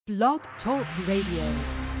Blog Talk Radio.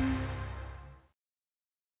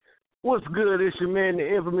 What's good? It's your man,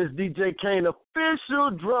 the infamous DJ Kane,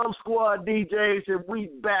 official Drum Squad DJs, and we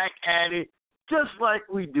back at it just like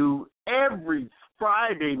we do every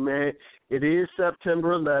Friday, man. It is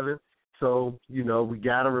September 11th, so, we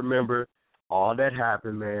got to remember all that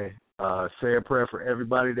happened, man. Say a prayer for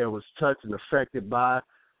everybody that was touched and affected by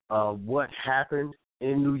what happened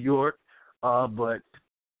in New York. But,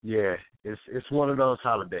 yeah, it's one of those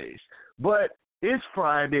holidays. But it's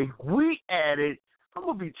Friday. We at it. I'm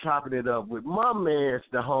going to be chopping it up with my man,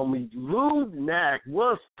 the homie, Lou Knack.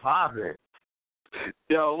 What's poppin'?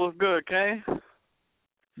 Yo, what's good, Kane?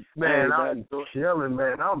 Man, hey, I'm chilling,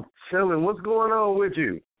 man. I'm chilling. What's going on with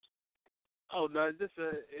you? Oh, no, just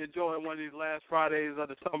enjoying one of these last Fridays of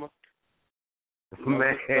the summer.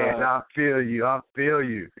 Man, I feel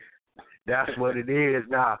you. That's what it is.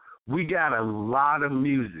 Now, we got a lot of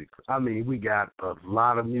music. I mean, we got a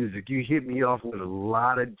lot of music. You hit me off with a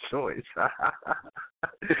lot of joints.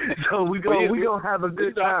 So we gonna have a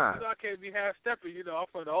good time. I can't be half-stepping. I'm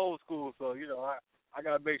from the old school, so, I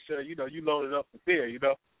got to make sure, you load it up with beer,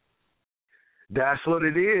 That's what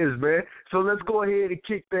it is, man. So let's go ahead and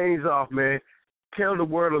kick things off, man. Tell the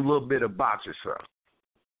world a little bit about yourself.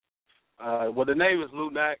 Well, the name is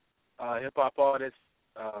Lou Knack, hip-hop artist,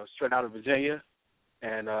 straight out of Virginia.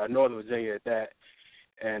 And Northern Virginia at that.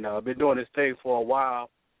 And I've been doing this thing for a while,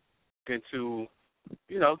 looking to,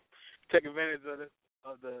 take advantage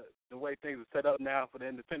of the way things are set up now for the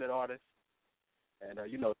independent artists. And,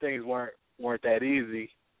 things weren't that easy,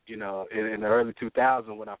 in the early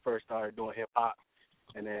 2000s when I first started doing hip-hop.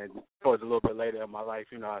 And then towards a little bit later in my life,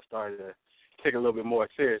 I started to take it a little bit more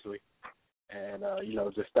seriously and,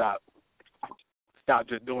 just stop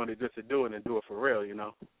just doing it just to do it and do it for real,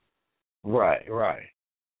 Right.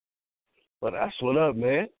 Well, that's what up,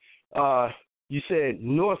 man. You said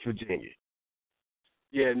North Virginia.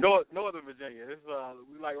 Yeah, Northern Virginia. It's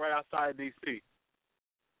we like right outside D.C.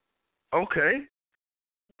 Okay.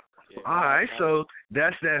 Yeah, all right, so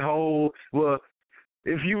that's that whole. Well,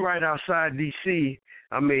 if you right outside D.C.,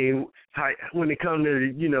 I mean, when it comes to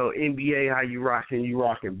NBA, how you rocking? You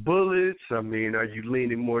rocking Bullets? I mean, are you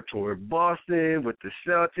leaning more toward Boston with the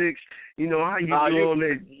Celtics? How you doing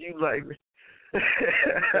it? You like?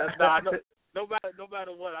 No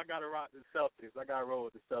matter what, I gotta rock the Celtics. I gotta roll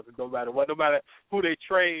with the Celtics. No matter what, no matter who they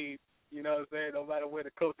trade. You know what I'm saying? No matter where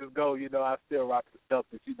the coaches go, I still rock the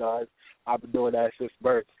Celtics. I've been doing that since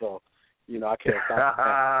birth, so I can't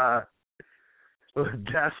stop.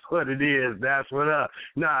 That's what it is. That's what up.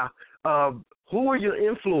 Now, who are your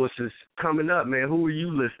influences coming up, man? Who are you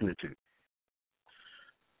listening to?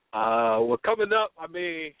 Well, coming up, I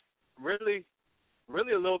mean, really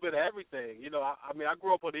a little bit of everything. I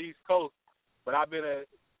grew up on the East Coast, but I've been I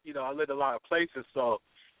lived a lot of places. So,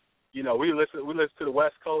 we listen to the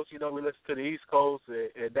West Coast. We listen to the East Coast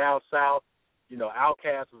and down south.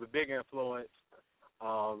 Outkast was a big influence.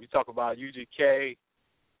 You talk about UGK.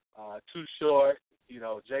 Too Short,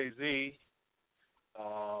 Jay-Z.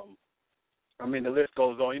 The list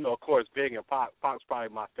goes on. Of course, Big and Pac. Pac's probably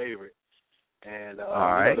my favorite. And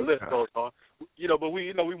the list goes on. But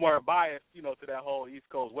we weren't biased, to that whole East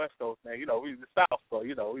Coast, West Coast thing. We the South, so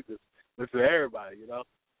we just listen to everybody,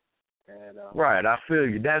 And right, I feel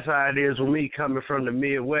you. That's how it is with me coming from the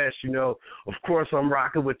Midwest. Of course I'm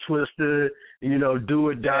rocking with Twister, Do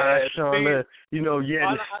or Die, Shauna,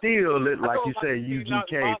 still like you say,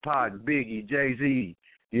 UGK, Pac, Biggie, Jay-Z,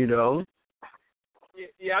 Yeah,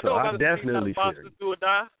 I know about definitely feel you. Do or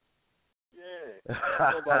Die. Yeah.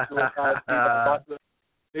 I know about Do or Die.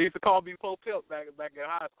 They used to call me Pope Pimp back in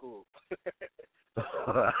high school.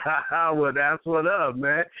 Well, that's what up,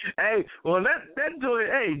 man. Hey, well, that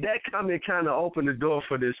joint, that comment kind of opened the door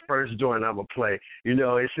for this first joint I'm going to play.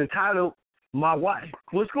 It's entitled My Wife.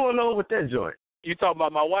 What's going on with that joint? You talking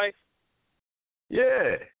about my wife?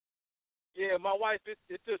 Yeah. Yeah, my wife,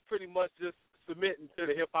 it's just pretty much just submitting to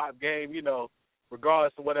the hip-hop game,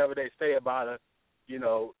 regardless of whatever they say about her. We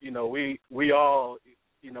all,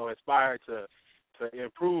 aspire to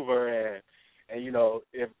improve her and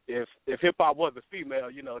if hip hop was a female,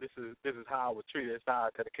 this is how I would treat her. This is how I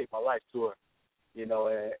dedicate my life to her. And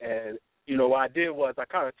what I did was I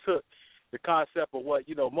kind of took the concept of what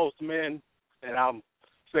most men, and I'm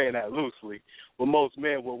saying that loosely, what most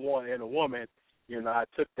men would want in a woman. I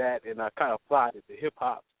took that and I kind of applied it to hip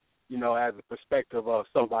hop, as a perspective of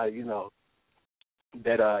somebody,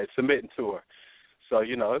 that is submitting to her. So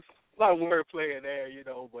it's a lot of wordplay in there,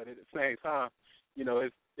 but at the same time,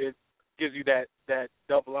 it gives you that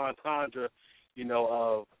double entendre,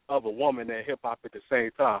 of a woman and hip hop at the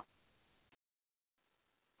same time.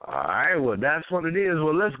 All right, well, that's what it is.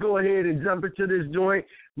 Well, let's go ahead and jump into this joint.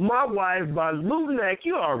 My Wife by Lunac.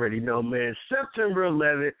 You already know, man. September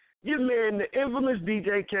 11th. Your man, the infamous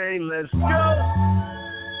DJ Kane. Let's go.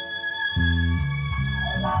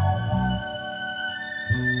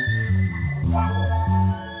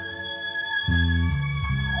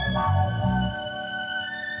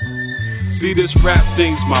 See, this rap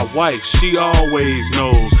thing's my wife, she always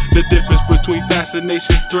knows the difference between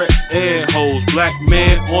fascination, threat, and hoes. Black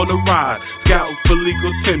man on the ride, scouting for legal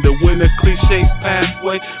tender, win a cliche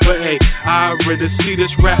pathway. But hey, I rather see this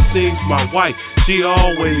rap thing's my wife, she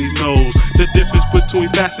always knows the difference between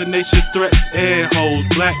fascination, threat, and hoes.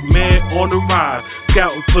 Black man on the ride,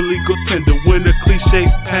 scouting for legal tender, win a cliche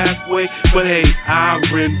pathway. But hey, I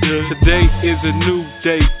render. Today is a new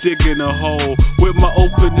day, digging a hole with my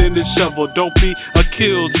opening and shovel. Don't be a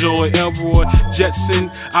killjoy, Elroy Jetson.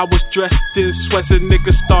 I was dressed in sweats and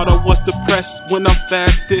niggas thought I was depressed when I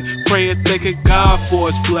fasted, praying, thanking God for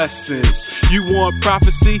his blessings. You want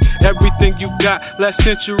prophecy? Everything you got last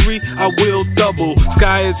century, I will double.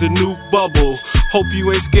 Sky is a new bubble. Hope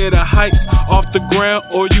you ain't scared of heights off the ground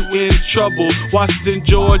or you in trouble. Washington,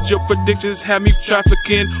 Georgia, predictions have me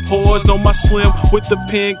trafficking whores on my slim with the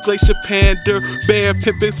pen, Glacier Pander, Bear,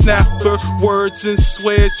 Pippin, Snapper, words and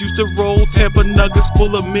swears. Used to roll Tampa Nuggets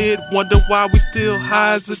full of mid. Wonder why we still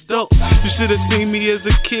high as adults. You should have seen me as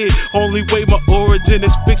a kid. Only way my origin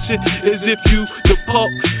is fiction is if you the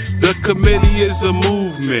pulp. The committee is a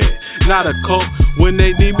movement, not a cult. When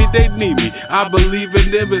they need me, they need me. I believe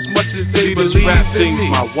in them as much as they believe in me.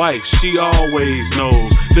 My wife, she always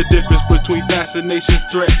knows the difference between fascination,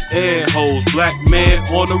 threat, and hoes. Black man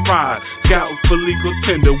on the ride, scouting for legal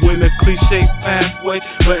tender, win a cliche pathway.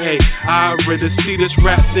 But hey, I'd rather see this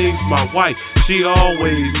rap thing's my wife. She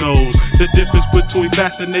always knows the difference between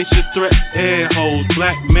fascination, threat, and hoes.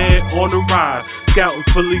 Black man on the ride, scouting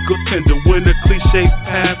for legal tender, win a cliche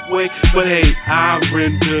pathway. But hey, I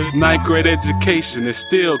render. Ninth grade education and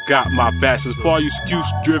still got my bachelor's. For all you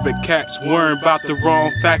excuse-driven cats worrying about the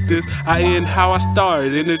wrong factors, I end how I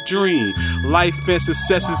started in a dream. Life and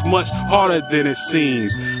success is much harder than it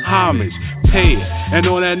seems. Homage, pay it. And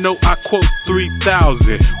on that note, I quote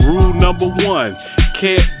 3000. Rule number 1.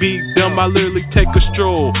 Can't be dumb, I literally take a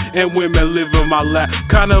stroll and women live in my lap.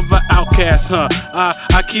 Kind of an outcast, huh?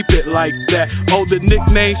 I keep it like that. Oh, the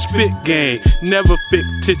nickname Spit Gang, never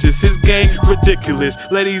fictitious. His game ridiculous.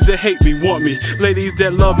 Ladies that hate me want me. Ladies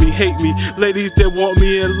that love me hate me. Ladies that want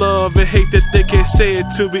me in love and hate that they can't say it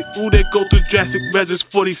to me. Ooh, they go through drastic measures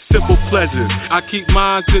for these simple pleasures. I keep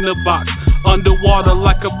mines in a box, underwater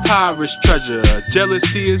like a pirate's treasure.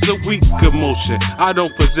 Jealousy is a weak emotion, I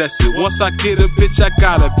don't possess it. Once I get a bitch, I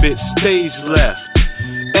got a bitch, stage left.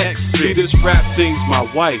 See, this rap thing's my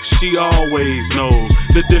wife, she always knows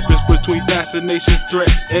the difference between fascination, threat,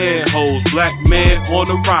 and hoes. Black man on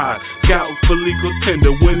the ride, scouting for legal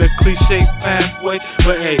tender, win a cliche pathway.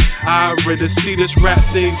 But hey, I'd rather see this rap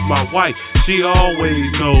thing's my wife, she always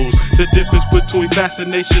knows the difference between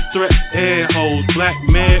fascination, threat, and hoes. Black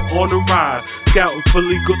man on the ride, scouting for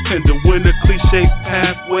legal tender, win a cliche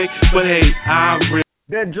pathway. But hey, I'd rather.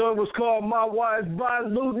 That joint was called My Wife by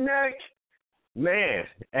Lunac. Man,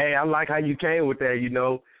 hey, I like how you came with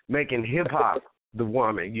that, making hip-hop the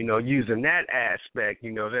woman, using that aspect,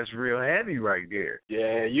 that's real heavy right there.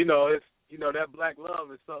 Yeah, it's, that black love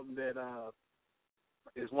is something that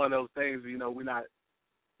is one of those things, we're not,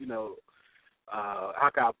 how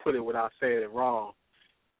can I put it without saying it wrong?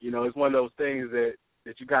 It's one of those things that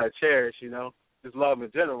you got to cherish, just love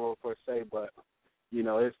in general, per se, but,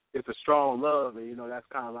 it's a strong love, and, that's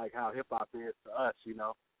kind of like how hip-hop is to us,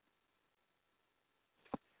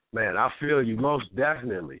 Man, I feel you most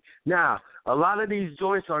definitely. Now, a lot of these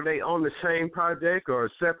joints, are they on the same project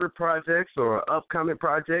or separate projects or upcoming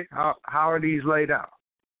project? How are these laid out?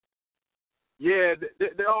 Yeah,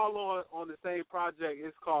 they're all on the same project.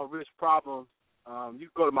 It's called Rich Problems. You can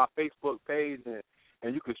go to my Facebook page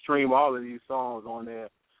and you can stream all of these songs on there.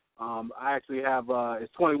 I actually have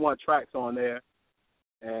it's 21 tracks on there,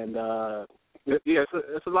 and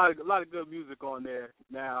it's a lot of good music on there.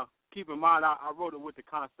 Now, keep in mind, I wrote it with the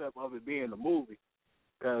concept of it being a movie,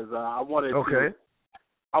 because I wanted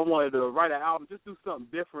to write an album, just do something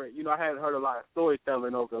different. I hadn't heard a lot of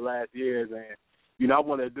storytelling over the last years, and I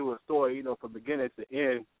wanted to do a story, from beginning to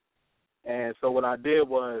end. And so what I did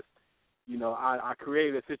was, I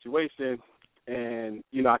created a situation, and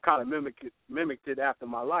I kind of mimicked it after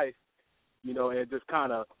my life, and just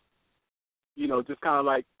kind of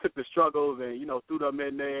like took the struggles and threw them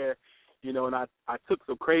in there. And I took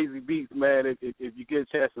some crazy beats, man. If you get a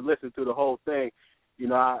chance to listen to the whole thing,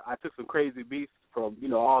 I took some crazy beats from,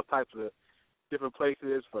 all types of different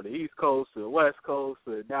places, from the East Coast to the West Coast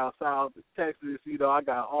to down south to Texas. You know, I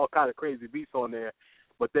got all kind of crazy beats on there,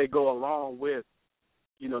 but they go along with,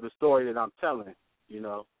 you know, the story that I'm telling, you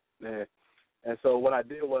know. And so what I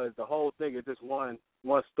did was the whole thing is just one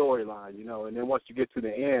storyline, you know, and then once you get to the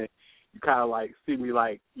end, you kind of like see me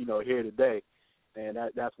like, you know, here today, and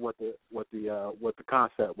that's what the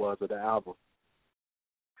concept was of the album.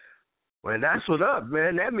 Well, that's what up,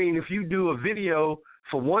 man. That means if you do a video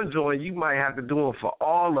for one joint, you might have to do them for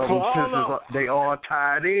all of them since they all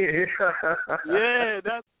tied in. Yeah,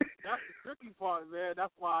 that's the tricky part, man.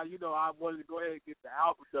 That's why, you know, I wanted to go ahead and get the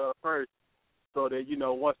album done first, so that, you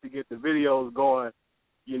know, once we get the videos going,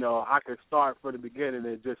 you know, I can start from the beginning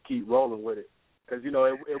and just keep rolling with it. Because, you know,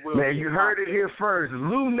 it will. Man, you heard it here first.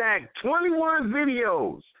 Lunac, 21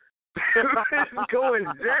 videos. It's going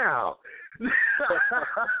down.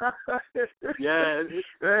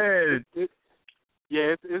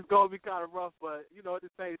 Yeah, it's going to be kind of rough, but, you know, at the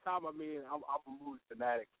same time, I mean, I'm a movie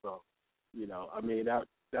fanatic, so, you know, I mean,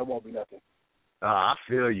 that won't be nothing. I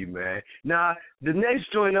feel you, man. Now, the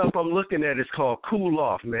next joint up I'm looking at is called Cool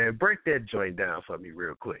Off, man. Break that joint down for me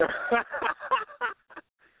real quick.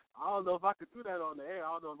 I don't know if I could do that on the air.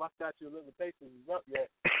 I don't know if my statute of limitations is up yet.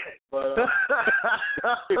 But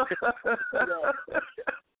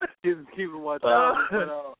keep it one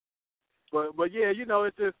time. But yeah, you know,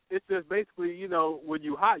 it's just basically, you know, when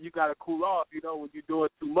you hot, you gotta cool off. You know, when you're doing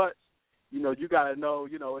too much, you know, you gotta know.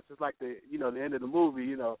 You know, it's just like the end of the movie.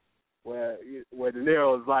 You know, where De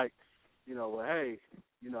Niro is like, you know, well, hey,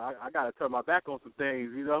 you know, I gotta turn my back on some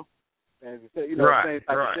things. You know, and you know, right, same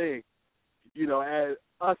type of thing. You know, as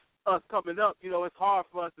us coming up, you know, it's hard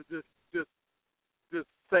for us to just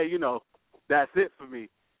say, you know, that's it for me.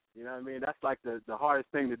 You know what I mean? That's like the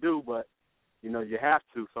hardest thing to do, but, you know, you have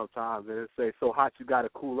to sometimes. And it's say so hot you got to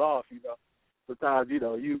cool off, you know. Sometimes, you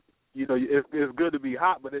know, it's good to be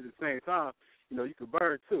hot, but at the same time, you know, you can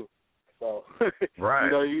burn too. So, right.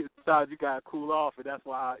 You know, sometimes you got to cool off, and that's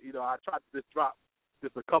why, you know, I try to just drop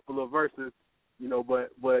just a couple of verses, you know,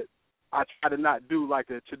 but I try to not do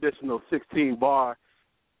like a traditional 16 bar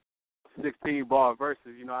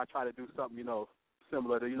verses. You know, I try to do something, you know,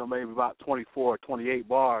 similar to, you know, maybe about 24, 28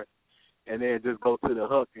 bars, and then just go to the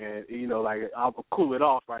hook, and, you know, like I'll cool it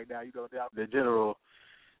off right now. You know, the general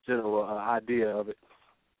idea of it.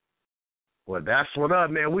 Well, that's what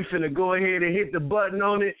up, man. We finna go ahead and hit the button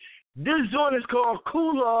on it. This joint is called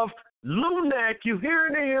Cool Off. Lunac, you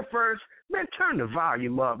hearing it here first. Man, turn the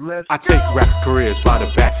volume up. I take rap careers by the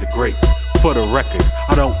batch of grapes. For the record,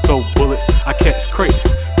 I don't throw bullets, I catch crates.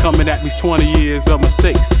 Coming at me 20 years of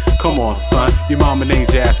mistakes. Come on, son, your mama name's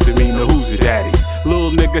asking me, now who's your daddy? Little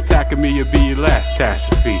nigga attacking me, you'll be your last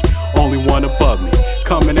catastrophe. Only one above me,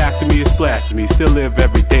 coming after me is blasting me. Still live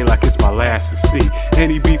every day like it's my last to see.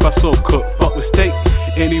 Any beef I so cook, fuck with steak.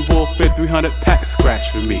 Any wolf fit 300 pack scratch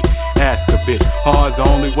for me. Ask a bitch, hard's the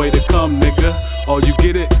only way to come, nigga. Oh, you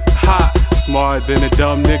get it? Hot, smarter than a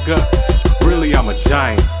dumb nigga. Really, I'm a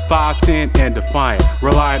giant, 5'10" and defiant,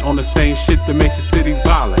 relying on the same shit that makes the city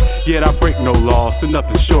violent. Yet I break no laws, so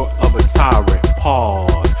nothing short of a tyrant.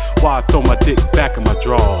 Pause, while I throw my dick back in my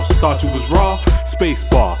drawers. Thought you was raw? Space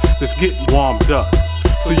bar, just get warmed up,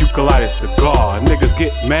 so you can light a cigar. Niggas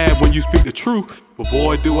get mad when you speak the truth, but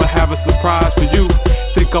boy, do I have a surprise for you.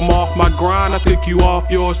 Think I'm off my grind, I think you off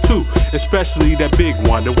yours too. Especially that big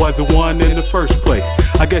one, there wasn't one in the first place.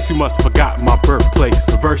 I guess you must have forgotten my birthplace.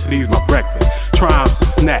 Diversity's my breakfast, triumph's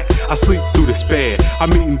a snack. I sleep through despair,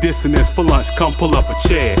 I'm eating dissonance for lunch, come pull up a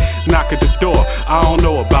chair. Knock at the door, I don't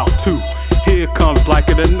know about two. Here comes like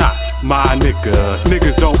it or not, my nigga.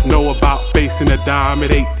 Niggas don't know about facing a dime at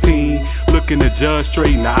 18. Looking the judge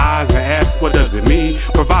straight in the eyes and ask what does it mean.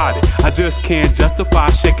 Provided, I just can't justify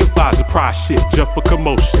shaking flies and pry shit just for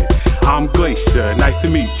commotion. I'm Glacier, nice to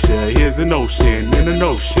meet ya. Here's an ocean, in an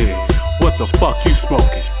ocean. What the fuck you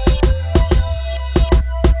smoking?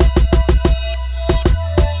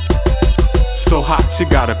 So hot you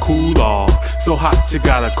gotta cool off. So hot you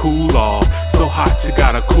gotta cool off. So hot you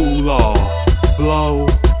gotta cool off. Blow.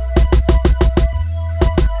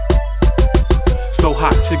 So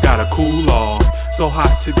hot you gotta cool off. So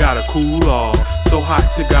hot you gotta cool off. So hot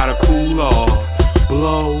you gotta cool off.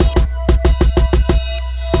 Blow.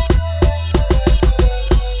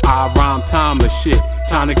 I rhyme timeless shit.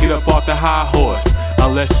 Time to get up off the high horse.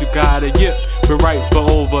 Unless you got a yip, been right for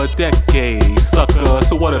over a decade. Sucker,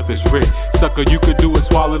 so what if it's rich? Sucker, you could do is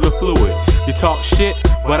swallow the fluid. You talk shit,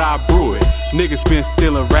 but I brew it. Niggas been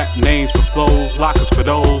stealing rap names for flows, lockers for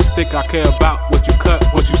those. think I care about what you cut,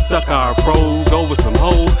 what you stuck our pros over some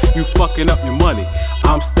hoes? You fucking up your money.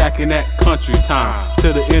 I'm stacking that country time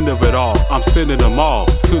to the end of it all. I'm sending them all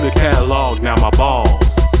to the catalog. Now my balls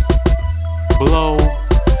blow.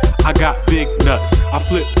 I got big nuts. I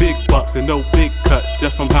flip big bucks and no big cuts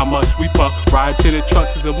just from how much we fuck. Ride to the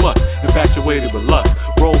trucks is a must. Infatuated with lust.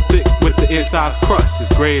 Roll thick with the inside crust.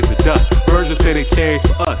 It's gray as the dust. Virgins say they cherish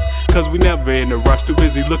for us, cause we never in a rush. Too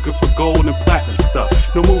busy looking for gold and platinum stuff.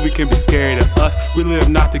 No movie can be scary to us. We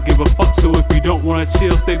live not to give a fuck. So if you don't wanna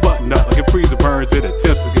chill, stay buttoned up. Like a freezer burns, it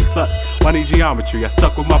attempts to get sucked. Why need geometry? I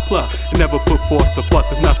stuck with my plus and never put forth to fuss.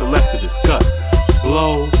 There's nothing left to discuss.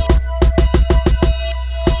 Blow.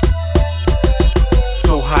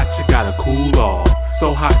 So hot you gotta cool off.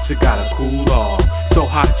 So hot you gotta cool off. So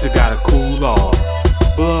hot you gotta cool off.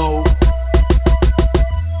 Blow.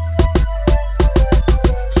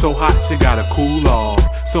 So hot you gotta cool off.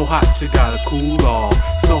 So hot you gotta cool off.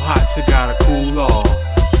 So hot you gotta cool off.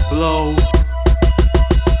 Blow.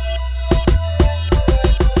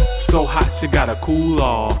 So hot you gotta cool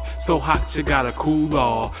off. So hot you gotta cool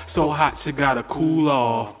off. So hot you gotta cool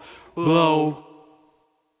off. Blow.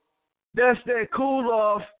 That's that cool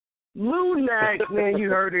off. Lunax, man, you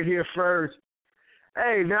heard it here first.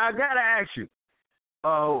 Hey, now I gotta ask you,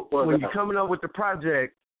 when you're coming up with the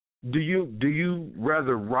project, do you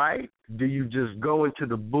rather write? Do you just go into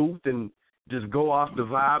the booth and just go off the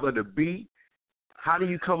vibe of the beat? How do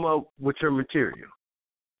you come up with your material?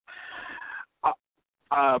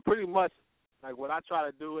 Pretty much, like what I try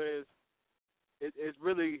to do is, it's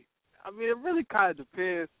really, I mean, it really kind of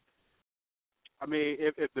depends. I mean,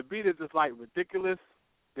 if the beat is just like ridiculous,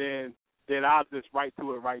 then I'll just write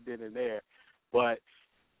to it right then and there. But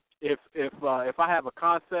if I have a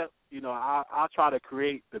concept, you know, I'll try to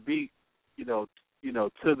create the beat, you know,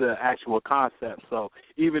 to the actual concept. So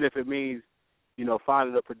even if it means, you know,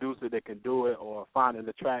 finding a producer that can do it or finding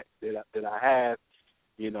the track that I have,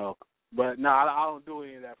 you know. But no, I don't do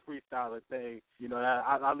any of that freestyling thing. You know,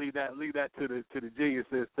 I leave that to the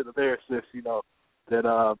geniuses, to the lyricists, you know,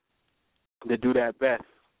 that do that best.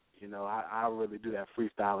 You know, I really do that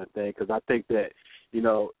freestyling thing because I think that, you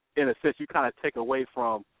know, in a sense, you kind of take away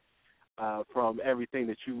from everything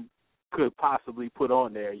that you could possibly put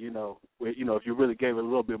on there. You know, where, you know, if you really gave it a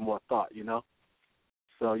little bit more thought. You know,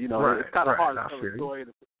 so you know, right, it's kind of hard to I tell a story.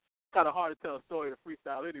 Kind of hard to tell a story to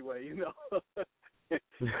freestyle anyway. You know.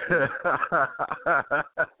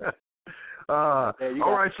 All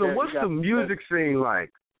right. So, what's the music scene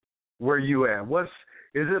like? Where you at?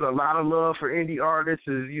 Is it a lot of love for indie artists?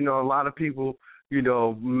 Is, you know, a lot of people, you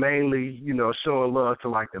know, mainly, you know, showing love to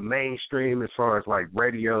like the mainstream as far as like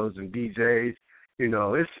radios and DJs. You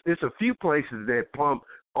know, it's a few places that pump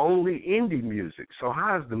only indie music. So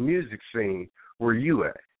how's the music scene where you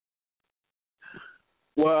at?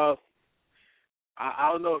 Well, I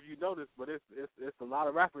don't know if you noticed, but it's a lot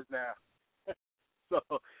of rappers now. so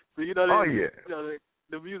you know, you know,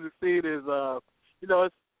 the music scene is you know,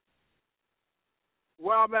 it's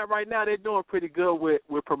where I'm at right now. They're doing pretty good with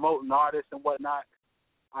promoting artists and whatnot.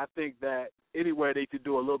 I think that anywhere they could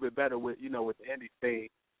do a little bit better with, you know, with the indie scene.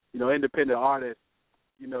 You know, independent artists,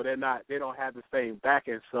 you know, they don't have the same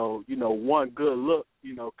backing. So, you know, one good look,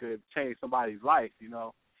 you know, could change somebody's life, you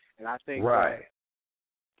know. And I think right.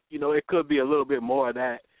 You know, it could be a little bit more of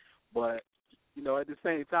that, but you know, at the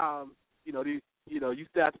same time, you know, you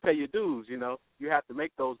still have to pay your dues. You know, you have to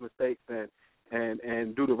make those mistakes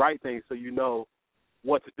and do the right thing, so you know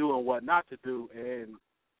what to do and what not to do. And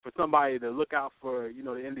for somebody to look out for, you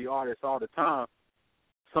know, the indie artists all the time,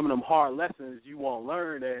 some of them hard lessons you won't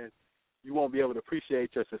learn, and you won't be able to appreciate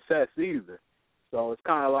your success either. So it's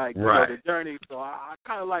kind of like right. You know, the journey. So I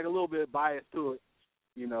kind of like a little bit biased to it,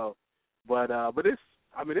 you know, but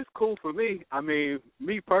it's cool for me. I mean,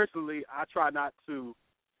 me personally, I try not to,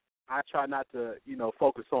 you know,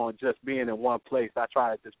 focus on just being in one place. I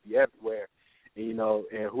try to just be everywhere, and, you know,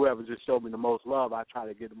 and whoever just showed me the most love, I try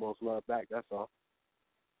to get the most love back. That's all.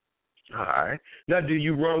 All right. Now, do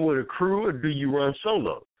you run with a crew or do you run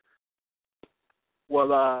solo?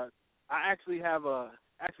 Well, I actually have a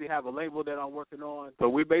label that I'm working on. So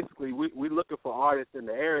we looking for artists in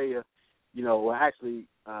the area, you know, well, actually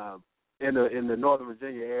in the Northern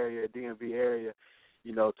Virginia area, DMV area,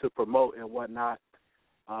 you know, to promote and whatnot.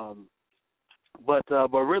 But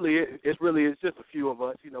really, it's just a few of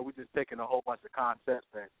us. You know, we're just taking a whole bunch of concepts,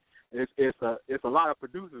 and it's a lot of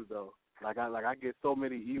producers though. Like I get so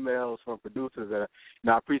many emails from producers, and you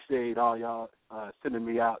know, I appreciate all y'all sending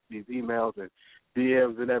me out these emails and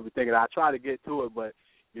DMs and everything. And I try to get to it, but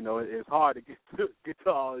you know, it's hard to get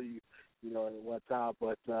to all of you know, at one time.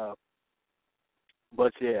 But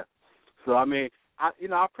yeah. So I mean,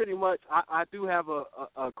 I pretty much I do have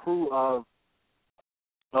a crew of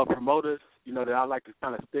promoters, that I like to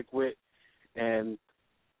kind of stick with, and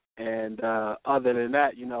other than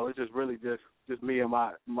that, it's just really just me and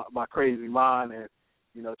my crazy mind, and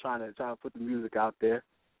trying to put the music out there.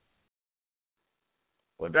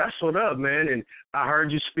 Well, that's what up, man. And I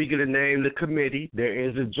heard you speak of the name, the committee. There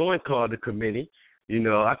is a joint called the committee.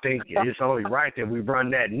 I think it's only right that we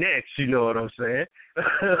run that next, you know what I'm saying?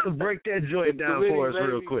 Break that joint down for us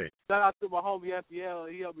real quick. Shout out to my homie FPL.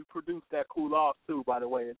 He helped me produce that Cool Off, too, by the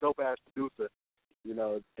way, a dope-ass producer,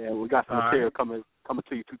 and we got some material coming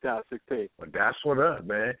to you 2016. Well, that's what up,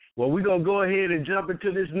 man. Well, we're going to go ahead and jump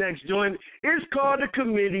into this next joint. It's called The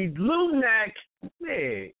Committee, Lunac,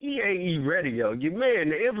 man, EAE Radio. Your man,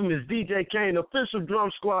 the infamous DJ Kane, official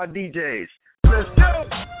Drum Squad DJs. Let's go!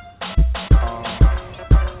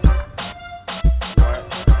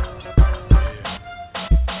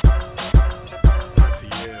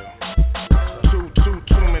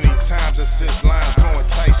 Assist lines going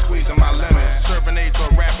tight, squeezing my lemon. Serving age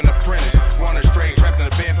or rapping apprentice. Running straight, trapped in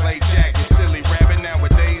a bed, play jacket. Silly rapping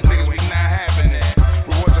nowadays, niggas, we not having that.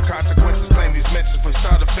 Rewards or consequences, claim these mentions from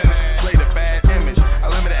start to finish. Play the bad image.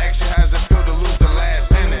 I limit the action, how does it feel to lose the last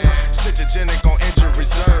inning? Stitchogenic on injured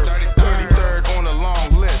reserve. 33rd on the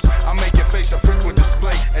long list. I make your face a frequent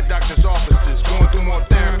display at doctor's offices. Going through more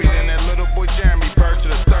therapy than that little boy Jeremy Bird to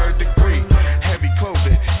the 3rd degree. Heavy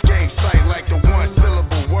clothing, game sight like the one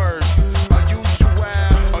syllable words.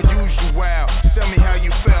 Tell me how you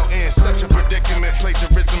fell in such a predicament.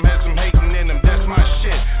 Plagiarism has some hating in them. That's my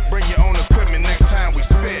shit. Bring your own equipment next time we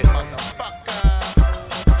spit.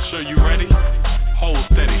 Sure you ready? Hold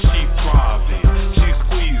steady, she thriving. She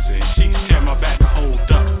squeezing, she tear my back, hold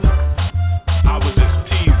up. I was just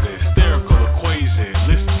teasing, hysterical equation.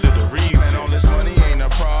 Listen to the reason. Man, all this money ain't a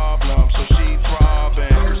problem, so she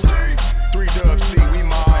throbbing. 3 Dubs C, we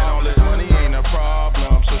mob. Man, all this money ain't a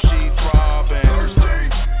problem, so she throbbing.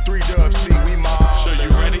 3 Dubs C, we mob. Sure you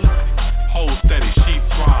ready? Hold steady, she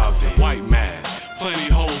thriving. White man, plenty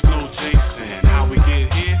hoes, no Jason. How we get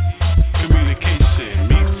here? Communication,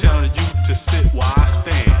 me telling you to sit while I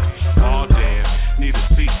stand. Oh damn, need a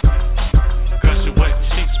seat. Cause your wet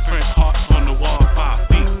cheeks print hearts on the wall 5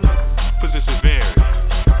 feet. Position vary,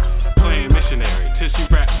 playing missionary. Till she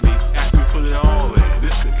wrapped me, asked me put it all in.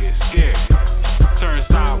 This could get scary. Turn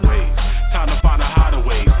sideways, time to find a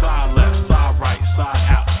hideaway. Side left, side right, side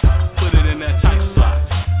out. Put it in that tight slot.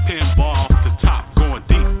 Pinball off the top, going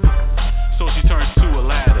deep. So she turned to a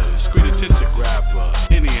ladder. Screen attention grabber.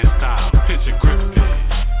 Indian style, pinch and gripping.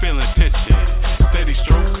 Feeling tension. Steady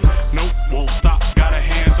stroke. Nope, won't stop. Got her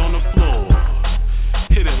hands on the floor.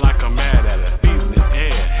 Hit it like I'm mad at her. Feet in the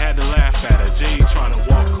air. Had to laugh at her. Jade trying to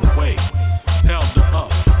walk away. Held her up.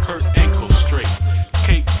 Hurt ankle straight.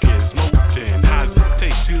 Cake is molten. How's it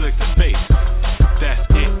taste? She licked the face. That's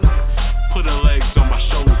it. Put her legs on my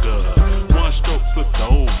shoulder. One stroke flipped her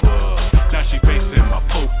over. Now she facing my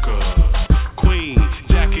poker. Queen,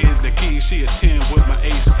 Jackie is the king. She a 10 with my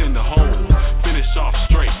ace in the hole. Finish off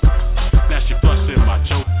straight. Now she flushing my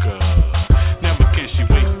joker. Never can she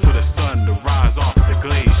wait for the sun to rise off the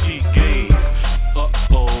glaze she gave.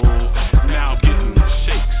 Uh-oh, now I'm getting the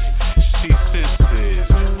shakes. She senses,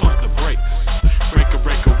 pump the brakes. Breaker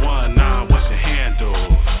 1-9, what's your handle?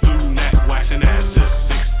 Lunac waxing ass, just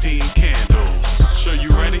 16 candles. Sure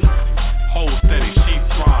you ready? Hold steady, she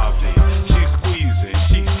thriving. She squeezing,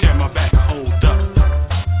 she tear my back, hold up.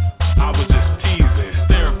 I was just teasing,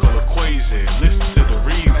 hysterical equation. Listen to the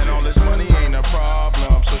reason. Man, all this money ain't a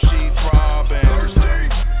problem, so she throbbing.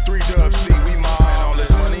 3 Dubs C, we mob. Man, all this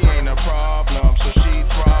money ain't a problem, so she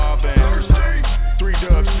throbbing. 3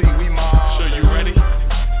 Dubs C, we mob. Sure you ready?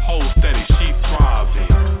 Hold steady, she thriving.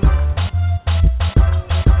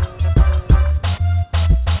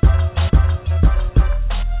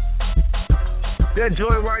 That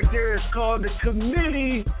joint right there is called The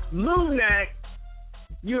Committee, Lunac.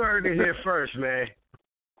 You heard it here first, man.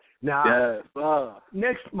 Now,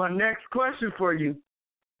 Yes, my next question for you,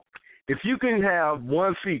 if you can have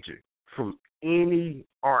one feature from any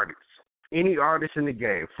artist in the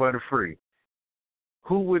game for the free,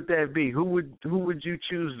 who would that be? Who would you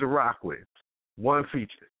choose to rock with? One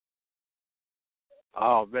feature.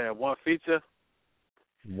 Oh man, one feature.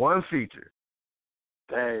 One feature.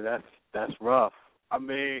 Dang, that's rough. I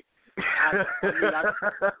mean,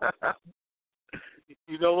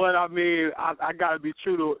 you know what I mean? I gotta be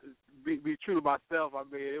true to myself. I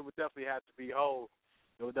mean, it would definitely have to be Hov.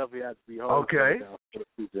 It would definitely have to be Hov. Okay.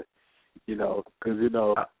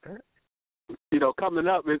 Because coming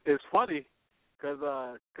up, it's funny because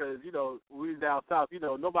we down south.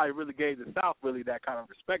 Nobody really gave the South really that kind of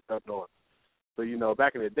respect up north. So, you know,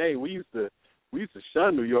 back in the day, we used to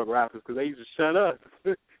shun New York rappers because they used to shun us.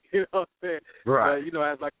 You know what I'm saying? Right. But, you know,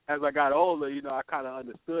 as I got older, you know, I kind of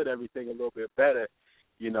understood everything a little bit better.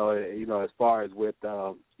 You know, as far as with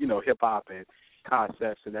you know, hip hop and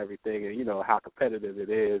concepts and everything, and you know how competitive it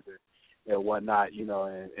is and whatnot. You know,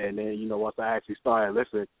 and then you know once I actually started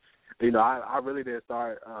listening, you know, I really didn't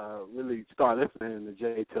start listening to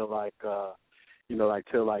Jay till like you know, like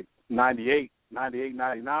till like 98,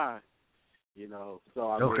 99. You know,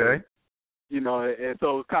 so I mean, you know, and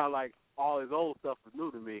so it's kind of like all his old stuff was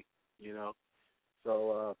new to me. You know,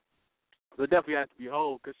 so it definitely has to be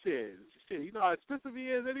whole, because shit, you know how expensive he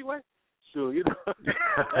is anyway? Sure, you know.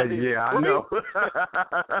 Yeah, I know.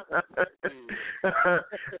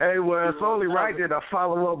 Hey, well, it's only right that I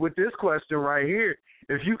follow up with this question right here.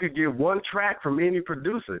 If you could get one track from any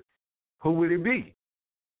producer, who would it be?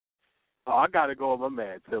 Oh, I got to go with my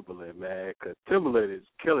man Timbaland, man, because Timbaland is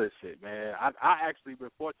killing shit, man. I actually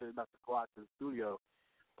been fortunate enough to go out to the studio,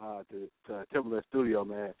 to Timbaland studio,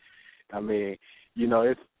 man. I mean, you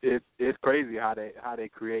know, it's crazy how they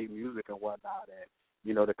create music and whatnot, and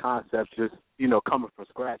you know the concepts just, you know, coming from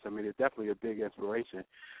scratch. I mean, it's definitely a big inspiration.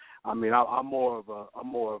 I mean, I'm more of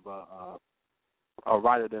a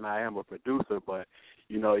writer than I am a producer, but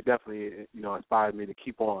you know, it definitely, you know, inspired me to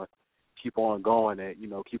keep on going and, you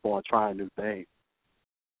know, keep on trying new things.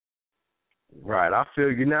 Right, I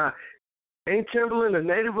feel you. Now, ain't Timbaland a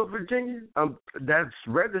native of Virginia? That's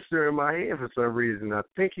registered in my head for some reason. I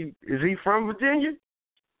think is he from Virginia?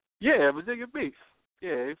 Yeah, Virginia Beach.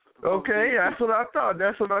 Yeah. Okay, that's what I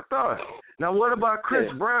thought. Now, what about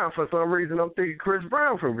Chris Brown? For some reason, I'm thinking Chris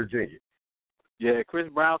Brown from Virginia. Yeah, Chris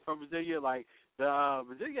Brown from Virginia. Like,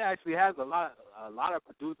 Virginia actually has a lot of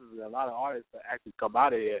producers and a lot of artists that actually come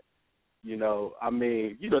out of here. You know, I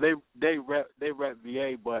mean, you know, they rep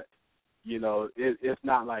VA, but you know, it's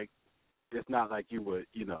not like you would,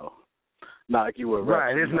 you know, not like you would.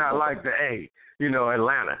 Right, it's not like the A, you know,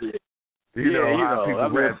 Atlanta. Yeah. You know, a lot of people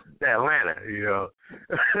rep Atlanta, you know.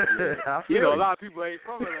 Yeah. You know, a lot of people ain't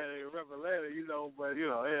from Atlanta, they rep Atlanta, you know, but, you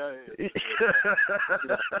know,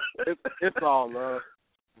 it's all love,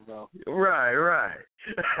 you know. Right.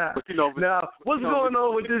 But, you know, now, what's going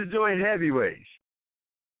on with this joint Heavyweights?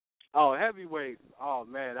 Oh, Heavyweights. Oh,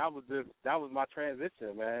 man, that was my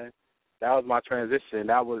transition, man. That was my transition.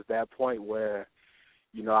 That was that point where,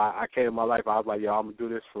 you know, I came in my life, I was like, yo, I'm going to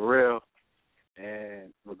do this for real.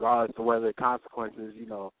 And regardless of whether the consequences, you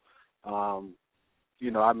know, I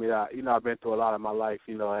mean, I've been through a lot of my life,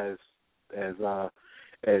 you know, as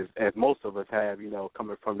most of us have, you know,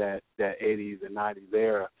 coming from that 80s and 90s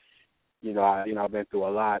era. You know, I've been through a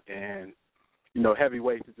lot, and you know,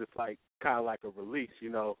 Heavyweights is just like kind of like a release, you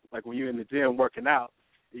know, like when you're in the gym working out,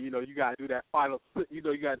 you know, you gotta do that final, you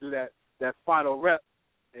know, you gotta do that final rep,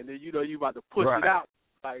 and then you know you about to push it out,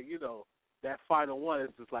 like, you know. That final one is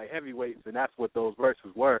just like Heavyweights, and that's what those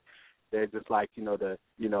verses were. They're just like, you know, the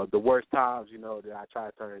worst times, you know, that I try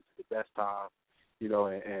to turn into the best times, you know,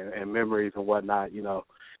 and memories and whatnot, you know.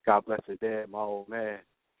 God bless her dad, my old man,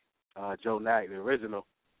 Joe Knack, the original,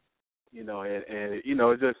 you know, and you know,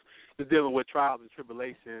 it's just dealing with trials and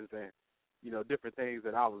tribulations and, you know, different things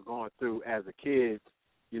that I was going through as a kid.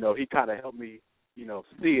 You know, he kind of helped me, you know,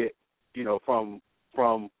 see it, you know, from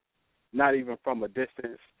not even from a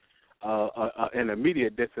distance, an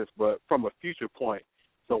immediate distance, but from a future point.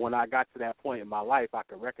 So when I got to that point in my life, I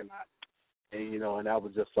could recognize it. And, you know, and that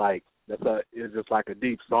was just like, it's just like a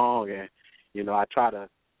deep song. And, you know, I try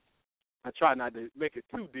not to make it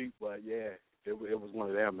too deep, but yeah, it was one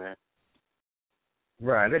of them, man.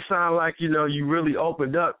 Right. It sounds like, you know, you really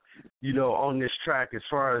opened up, you know, on this track as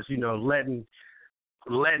far as, you know, letting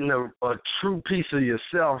a true piece of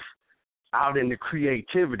yourself out in the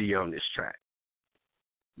creativity on this track.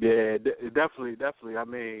 Yeah, definitely. I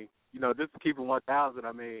mean, you know, just to keep it 1,000,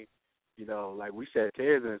 I mean, you know, like we shed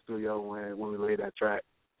tears in the studio when we laid that track.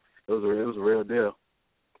 It was a real deal.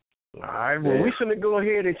 All right, well, we finna go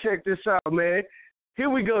ahead and check this out, man. Here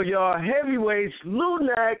we go, y'all. Heavyweights, Lil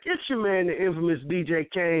Knack, it's your man, the infamous DJ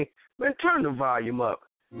Kane. Man, turn the volume up.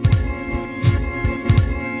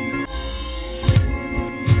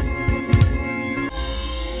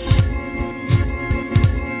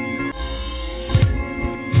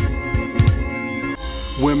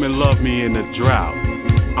 Women love me in the drought.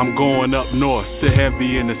 I'm going up north, still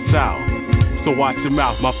heavy in the south. So watch your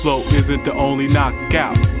mouth, my flow isn't the only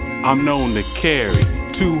knockout. I'm known to carry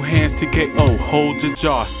 2 hands to KO, hold your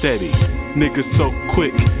jaw steady. Niggas so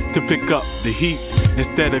quick to pick up the heat.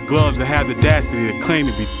 Instead of gloves, I have the audacity to claim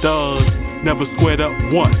to be thugs. Never squared up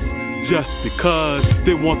once, just because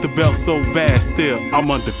they want the belt so bad. Still, I'm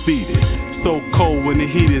undefeated. so cold when the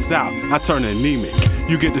heat is out, I turn anemic.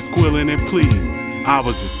 You get to squealing and pleading. I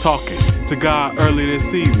was just talking to God early this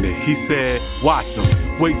evening. He said, watch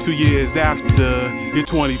them. Wait 2 years after you're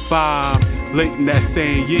 25. Late in that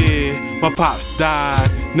same year, my pops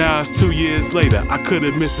died. Now it's 2 years later. I could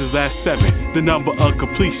have missed his last 7, the number of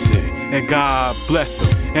completion. And God bless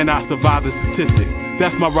him, and I survived the statistic.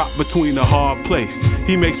 That's my rock between a hard place.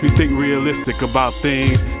 He makes me think realistic about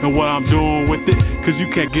things and what I'm doing with it, cause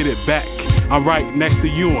you can't get it back. I'm right next to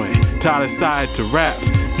you and Ty decided to rap.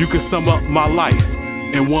 You can sum up my life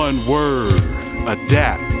in one word: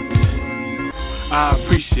 adapt. I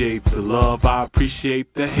appreciate the love, I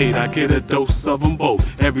appreciate the hate. I get a dose of them both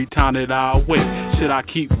every time that I wake. Should I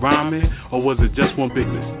keep rhyming, or was it just one big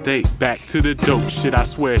mistake? Back to the dope shit, I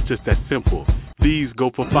swear it's just that simple. These go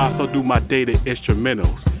for 5, so do my dated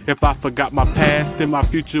instrumentals. If I forgot my past, then my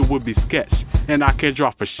future would be sketched. And I can't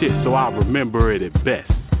draw for shit, so I remember it at best.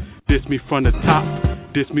 Diss me from the top,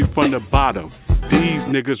 diss me from the bottom. These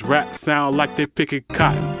niggas rap sound like they picking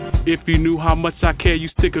cotton. If you knew how much I care, you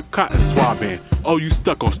stick a cotton swab in. Oh, you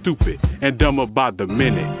stuck on stupid and dumber by the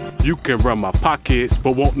minute. You can run my pockets,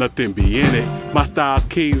 but won't nothing be in it. My style's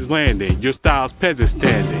King's Landing, your style's peasant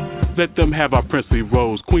standing. Let them have our princely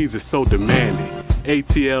roles, Queens is so demanding.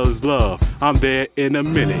 ATL is love, I'm there in a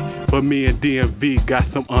minute. But me and DMV got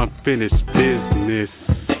some unfinished business.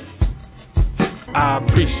 I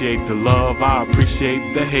appreciate the love, I appreciate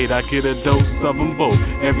the hate. I get a dose of them both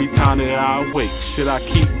every time that I wake. Should I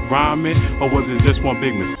keep rhyming, or was it just one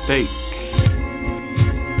big mistake?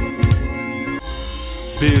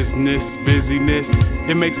 Business, busyness,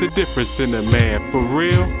 it makes a difference in a man. For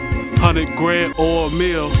real, 100 grand or a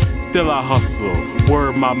meal, still I hustle.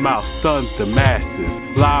 Word my mouth stuns the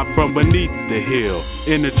masses. Live from beneath the hill,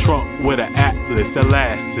 in the trunk with an Atlas,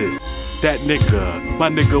 Elasis. That nigga,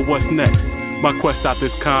 my nigga, what's next? My quest out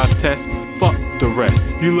this contest, fuck the rest.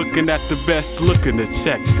 You looking at the best, looking to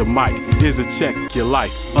check the mic. Here's a check your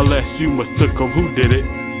life, unless you mistook him who did it.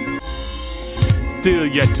 Still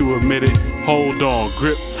yet to admit it. Hold on,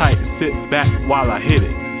 grip tight, sit back while I hit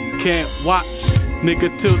it. Can't watch, nigga,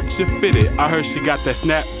 tilt your fitted. I heard she got that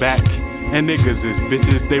snap back. And niggas is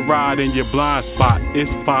bitches, they ride in your blind spot,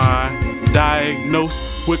 it's fine.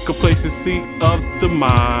 Diagnosed with complacency of the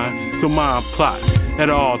mind. So mind plots at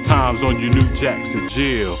all times on your new jacks of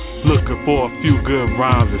jail. Looking for a few good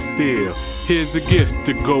rhymes to steal. Here's a gift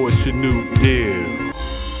to go with your new deal.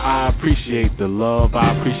 I appreciate the love,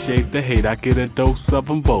 I appreciate the hate. I get a dose of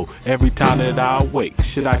them both every time that I wake.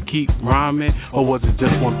 Should I keep rhyming, or was it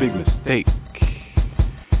just one big mistake?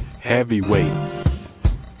 Heavyweight.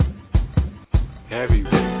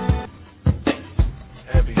 Heavyweight.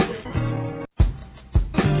 Heavyweight.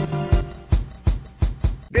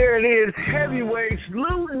 There it is, heavyweights,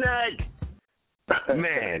 Lunac.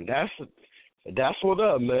 Man, that's what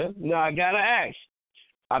up, man. Now I gotta ask.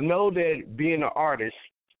 I know that being an artist,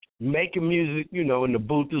 making music, you know, in the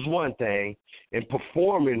booth is one thing, and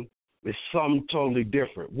performing is something totally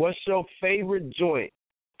different. What's your favorite joint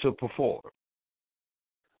to perform?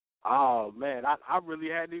 Oh man, I really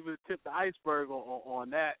hadn't even tipped the iceberg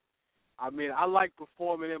on that. I mean, I like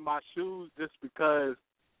performing in my shoes just because,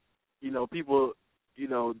 you know, people, you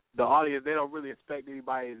know, the audience, they don't really expect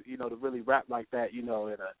anybody, you know, to really rap like that, you know,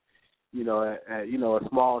 at a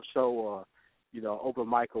small show or, you know, open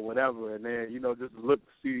mic or whatever, and then, you know, just look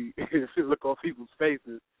on people's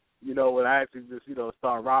faces, you know, when I actually just, you know,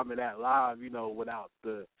 start rhyming that live, you know, without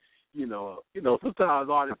the, you know, sometimes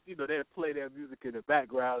artists, you know, they play their music in the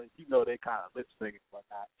background, and, you know, they kind of lip sync and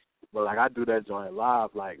whatnot. But like I do that joint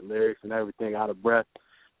live, like lyrics and everything, out of breath,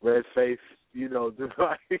 red face, you know, just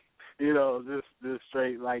like, you know, just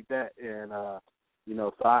straight like that, and you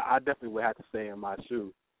know, so I definitely would have to stay in my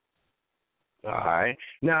shoes. All right.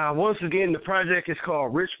 Now, once again, the project is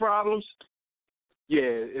called Rich Problems? Yeah,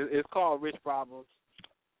 it's called Rich Problems.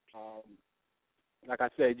 Like I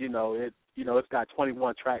said, you know, it's got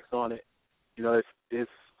 21 tracks on it. You know, it's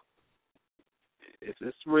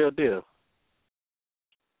the real deal.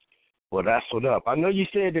 Well, that's what up. I know you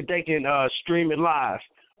said that they can stream it live.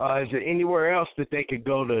 Is there anywhere else that they could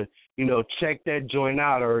go to, you know, check that joint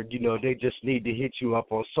out, or, you know, they just need to hit you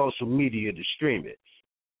up on social media to stream it?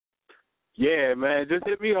 Yeah, man, just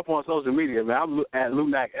hit me up on social media, man. I'm at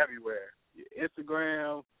Lunac everywhere.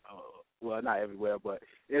 Instagram, well, not everywhere, but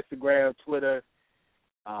Instagram, Twitter,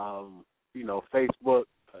 you know, Facebook.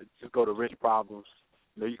 Just go to Rich Problems.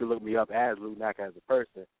 You know, you can look me up as Lunac as a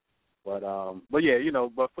person. But yeah, you know,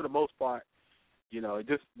 but for the most part, you know,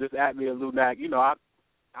 just at me at Lunac. You know,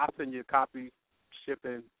 I'll send you a copy,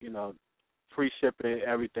 shipping, you know, free shipping,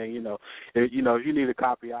 everything. You know, if you need a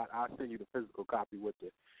copy, I'll send you the physical copy with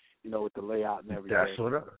it. with the layout and everything. That's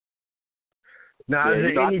what up. Now, is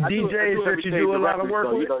there any DJs that you do a lot of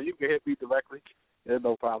work with? You can hit me directly. There's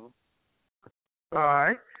no problem. All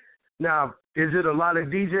right. Now, is it a lot of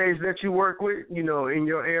DJs that you work with, in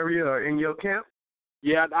your area or in your camp?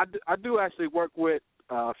 Yeah, I do actually work with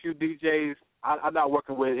a few DJs. I'm not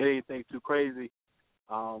working with anything too crazy.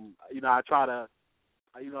 I try to,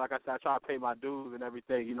 like I said, I try to pay my dues and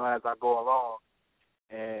everything, as I go along,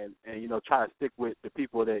 and try to stick with the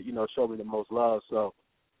people that show me the most love. So,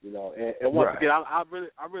 and once again, I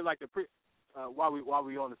really like to while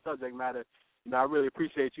we on the subject matter, I really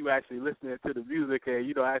appreciate you actually listening to the music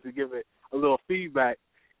and actually give it a little feedback,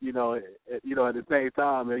 at the same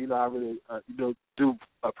time, and I really do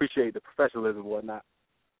appreciate the professionalism and whatnot.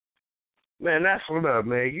 Man, that's what up,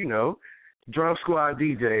 man. Drum Squad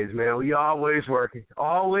DJs, man. We always working,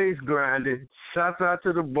 always grinding. Shouts out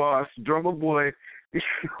to the boss, Drummer Boy.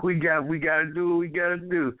 we gotta do what we gotta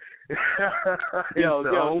do. Shout out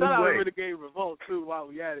to Renegade Revolt too while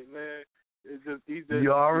we at it, man. He's just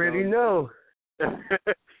you already know.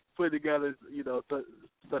 Put together,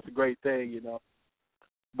 such a great thing,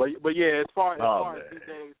 But yeah, as far as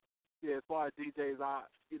DJs,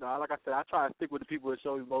 like I said, I try to stick with the people that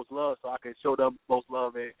show me most love, so I can show them most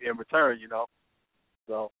love in return,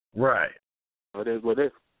 So right, it is what it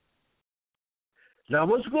is. Now,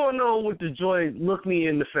 what's going on with the joint "Look Me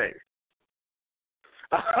in the Face"?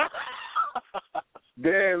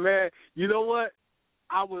 Damn, man. You know what?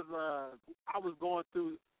 I was going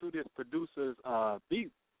through this producer's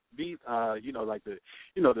beat, like the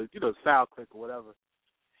sound click or whatever.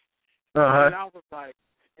 And I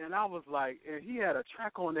was like, and he had a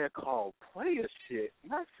track on there called "Player Shit."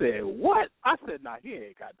 And I said, "What?" I said, "Nah, he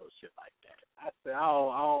ain't got no shit like that." I said, I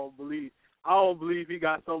don't believe he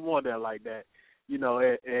got something on there like that,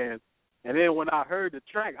 And then when I heard the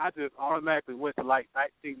track, I just automatically went to like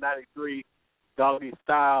 1993 Doggy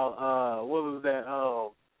Style. What was that?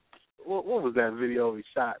 What was that video we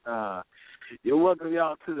shot? You welcome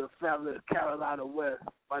y'all to the family of Carolina West.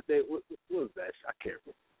 My day, what was that? I can't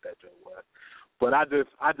remember what that joke was. But I just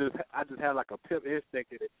had like a pimp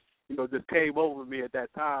instinct, and it, just came over me at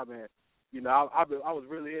that time, and I was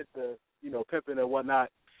really into pimping and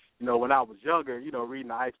whatnot. When I was younger, reading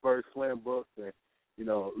the Iceberg Slim books and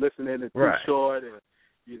listening to Too Short and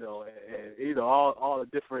all the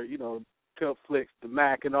different pimp flicks, the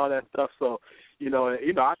Mac and all that stuff. So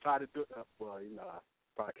I try to do well. I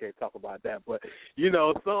probably can't talk about that, but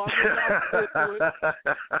so I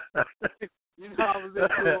was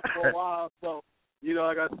into it for a while. So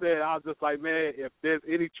like I said, I was just like, man, if there's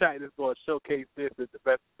any track that's going to showcase this at the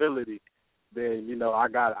best ability, then I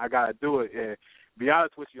got to do it. And be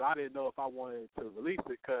honest with you, I didn't know if I wanted to release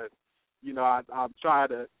it because I try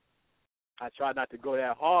not to go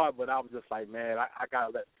that hard, but I was just like, man, I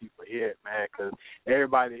gotta let people hear it, man, because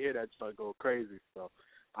everybody hear that just go crazy. So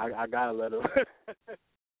I gotta let them.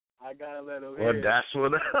 I gotta let them hear it. Well, that's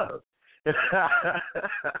what up.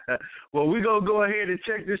 Well, we're gonna go ahead and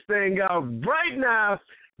check this thing out right now.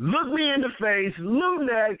 Look Me in the Face, Lou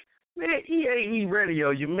Neck, man, EAE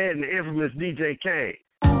Radio, your man, the infamous DJ Kane.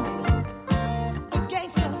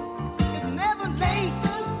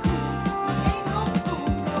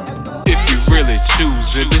 Really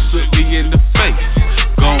choosing, bitch, look me in the face.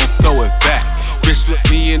 Gon' throw it back. Bitch, look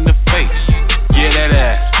me in the face. Yeah, that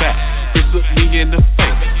ass fat. Bitch, look me in the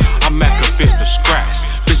face. I'm at a bitch to scratch.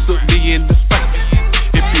 Bitch, look me in the face.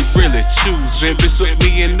 If you really choosing, bitch, look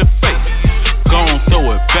me in the face. Gon'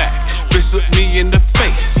 throw it back. Bitch, look me in the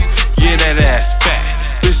face. Yeah, that ass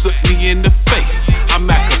fat. Bitch, look me in the face. I'm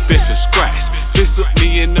at a bitch to scratch. Bitch, look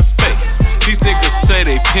me in the face. These niggas say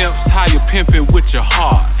they pimps. How you pimping with your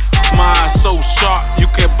heart? Mine so sharp, you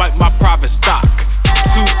can bite my private stock.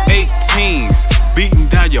 218s, beating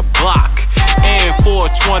down your block. And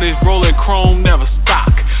 420s, rolling chrome, never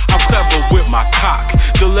stock. I'm clever with my cock,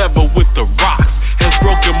 deliver with the rocks. Has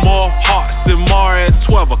broken more hearts than Mara at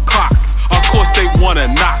 12 o'clock. Of course they wanna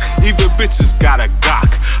knock, even bitches got a gawk.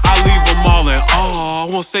 I leave them all in awe, I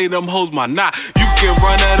won't say them hoes my knot. You can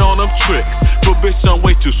run that on them tricks, but bitch I'm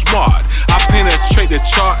way too smart. I penetrate the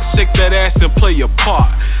chart, shake that ass and play your part.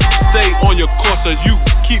 Stay on your course so you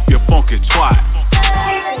keep your funky twat.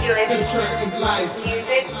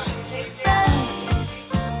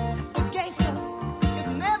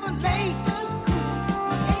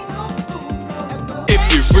 If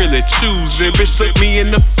you really choosing, bitch look me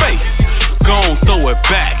in the face. Gon' throw it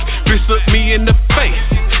back, bitch look me in the face.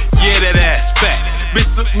 Yeah, that ass fat, bitch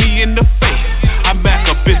look me in the face. I'm back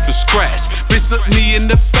a bitch to scratch, bitch look me in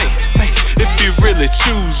the face. If you really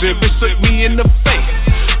choosing, bitch look me in the face.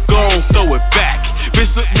 Gon' throw it back, bitch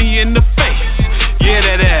look me in the face. Yeah,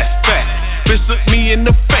 that ass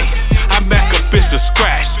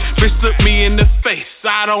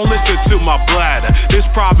my bladder. This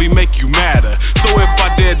probably make you madder. So if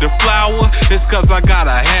I dare to flower, it's cause I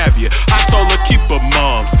gotta have you. I told her keep her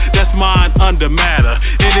mums, that's mine under matter.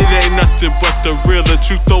 And it ain't nothing but the real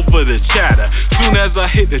truth over the chatter. Soon as I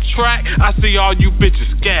hit the track, I see all you bitches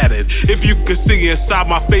scattered. If you could see inside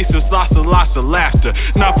my face, it's lots of laughter.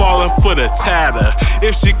 Not falling for the tatter.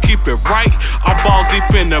 If she keep it right, I ball deep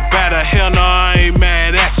in the batter. Hell no, I ain't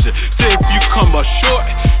mad at you. Say if you come up short,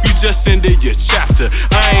 you just ended your chapter.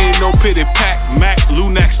 I ain't no pity pack, Mac,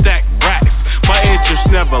 Lunac, stack racks. My interest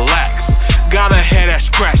never lacks. Gotta have that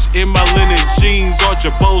scratch in my linen jeans or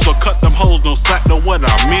jabos or cut them holes, don't slack, know what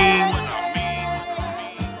I mean.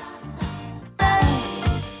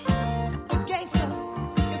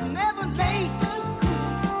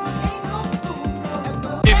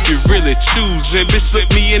 If you really choose it, bitch, look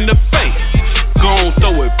me in the face. Gon'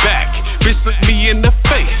 throw it back, bitch, look me in the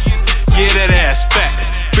face. Yeah, that ass fat,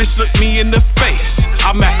 bitch, look me in the face.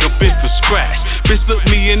 I mac a bitch for scratch, bitch, look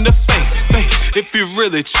me in the face. If you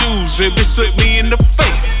really choose it, bitch, look me in the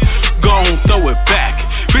face. Gon' throw it back,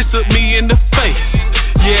 bitch, look me in the face.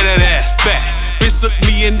 Yeah, that ass fat, bitch, look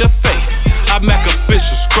me in the face. I mac a bitch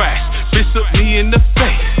for scratch, bitch, look me in the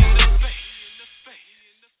face.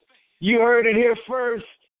 You heard it here first.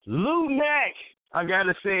 Lunac. I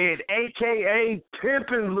gotta say it, a.k.a.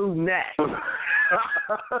 Pimpin' Lunac.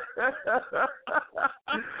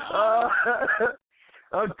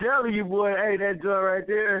 I'm telling you, boy, hey, that joint right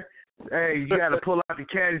there, hey, you gotta pull out the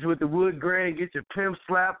caddies with the wood grain, get your pimp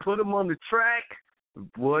slap, put them on the track.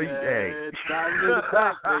 Boy, hey.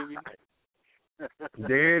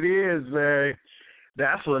 There it is, man.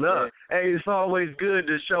 That's what up. Hey, it's always good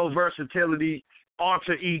to show versatility,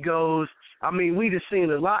 alter egos. I mean, we just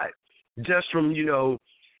seen a lot just from, you know,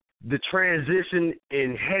 the transition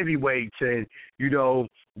in heavyweights and, you know,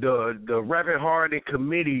 the Rapping Hard and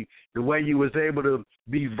Committee, the way you was able to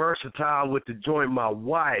be versatile with the joint My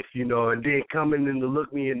Wife, you know, and then coming in to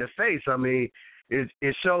look me in the face. I mean,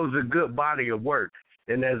 it shows a good body of work.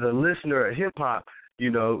 And as a listener of hip-hop, you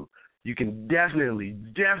know, you can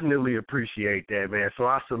definitely appreciate that, man. So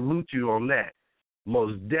I salute you on that,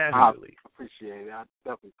 most definitely. I appreciate it. I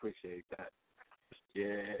definitely appreciate that.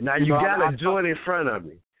 Yeah. Now you got a joint in front of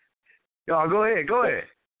me. Y'all, go ahead.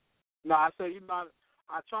 No, I say, you know,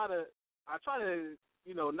 I try to,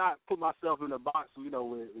 you know, not put myself in a box, you know,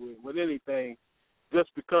 with anything, just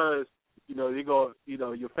because, you know,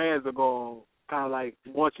 your fans are going to kind of like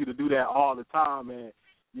want you to do that all the time, and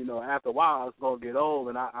you know, after a while it's going to get old,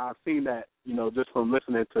 and I've seen that, you know, just from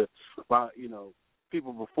listening to, you know,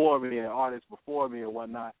 people before me and artists before me and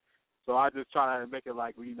whatnot. So I just try to make it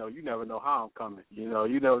like, you know, you never know how I'm coming. You know,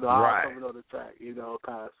 you never know how I'm coming on the track, you know,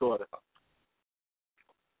 kind of, sort of.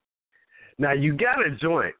 Now, you got a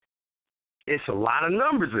joint. It's a lot of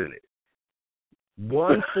numbers in it.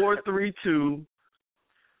 1432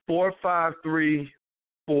 453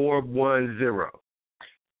 410.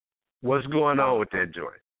 What's going on with that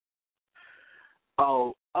joint?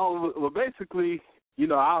 Oh, well, basically, you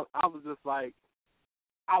know, I was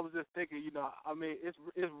just thinking, you know, I mean, it's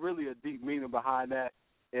really a deep meaning behind that,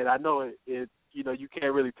 and I know it you know, you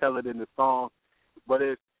can't really tell it in the song, but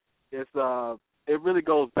it really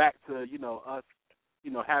goes back to, you know, us,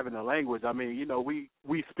 you know, having a language. I mean, you know, we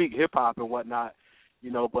speak hip hop and whatnot,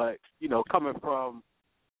 you know, but, you know, coming from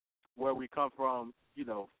where we come from, you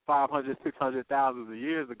know, 500, 600,000 of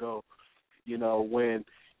years ago, you know, when,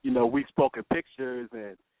 you know, we spoke in pictures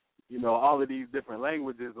and, you know, all of these different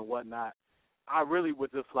languages and whatnot, I really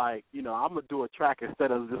would just like, you know, I'm going to do a track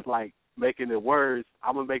instead of just like making the words,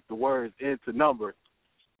 I'm going to make the words into numbers.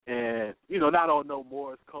 And, you know, not on no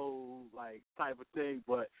Morse code, like, type of thing,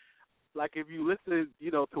 but, like, if you listen, you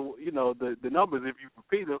know, to, you know, the numbers, if you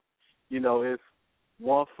repeat them, you know, it's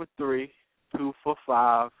 1 for 3, 2 for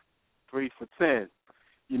 5, 3 for 10.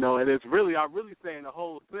 You know, and it's really, I'm really saying the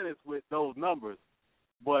whole sentence with those numbers.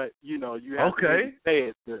 But, you know, you have to really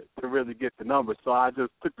say it to really get the numbers. So I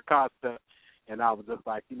just took the concept and I was just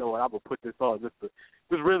like, you know what, I'm going to put this on just to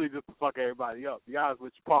fuck everybody up. To be honest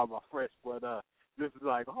with you, part of my fresh, but this is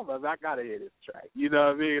like, oh, man, I got to hear this track. You know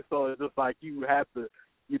what I mean? So it's just like you have to,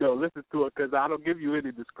 you know, listen to it because I don't give you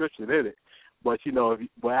any description in it. But, you know,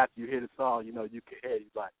 but after you hear the song, you know, you can hear it.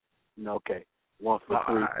 You're like, you know, okay, 1 for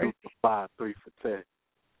 3, 2 for 5, 3 for 10.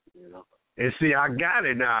 You know? And see, I got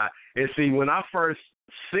it now. And see, when I first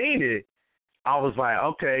seen it, I was like,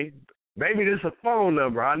 okay, maybe this is a phone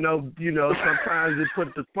number. I know, you know, sometimes they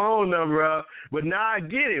put the phone number up, but now I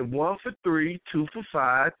get it. 1 for 3, 2 for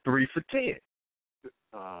 5, 3 for 10.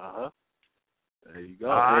 There you go.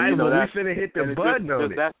 All right, you know, well, we finna hit the button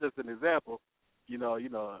on it. That's just an example.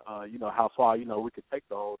 how far, we could take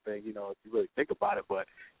the whole thing, if you really think about it. But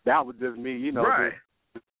that was just me, right.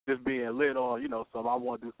 just being lit on, so I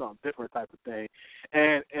want to do something different type of thing.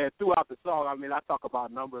 And throughout the song, I mean, I talk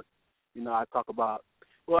about numbers, I talk about,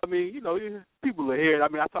 people will hear it. I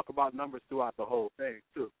mean, I talk about numbers throughout the whole thing,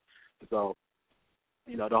 too. So,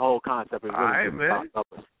 the whole concept is really about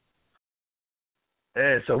numbers.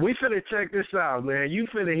 And so we finna check this out, man. You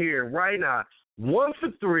finna hear it right now. 1 for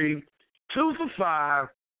 3, 2 for 5,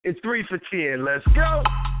 and 3 for 10. Let's go.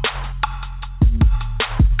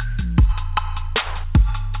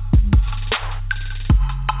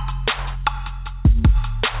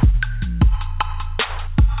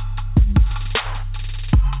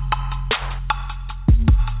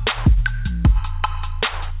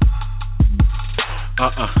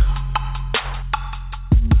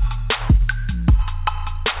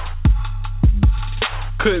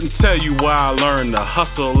 Couldn't tell you where I learned to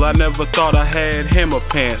hustle. I never thought I had hammer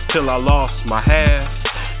pants till I lost my half.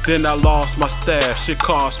 Then I lost my staff. Shit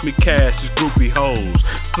cost me cash. It's groupie hoes.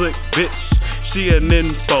 Slick bitch, she an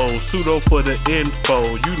info. Pseudo for the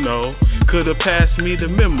info, Could've passed me the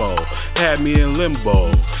memo. Had me in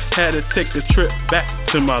limbo. Had to take a trip back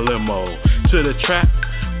to my limo. To the trap,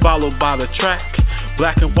 followed by the track.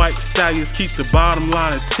 Black and white stallions keep the bottom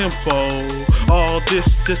line at tempo. All this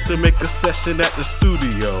just to make a session at the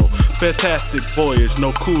studio. Fantastic voyage,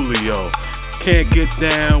 no Coolio. Can't get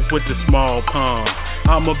down with the small pond.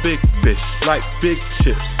 I'm a big fish, like big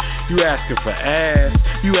chips. You asking for ass,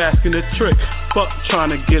 you asking a trick. Fuck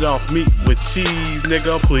trying to get off meat with cheese,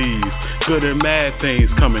 nigga, please. Good and mad things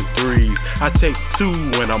come in threes. I take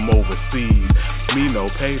 2 when I'm overseas. Me no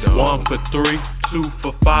pay though. 1 for 3, 2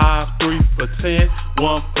 for 5, 3 for 10.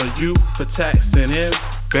 1 for you for taxing him.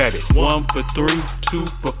 Bet it. 1 for 3, 2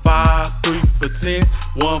 for 5, 3 for 10.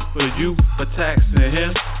 1 for you for taxing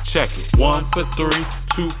him. Check it. 1 for 3,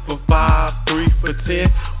 2 for 5, 3 for 10.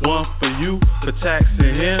 1 for you for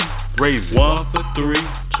taxing him. Raise 1 for 3,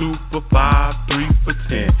 2 for 5, 3 for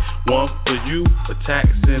 10. 1 for you for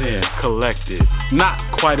taxing him. Collected. Not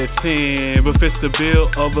quite a 10, but fits the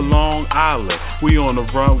bill of a Long Island. We on the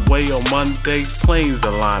runway on Monday, planes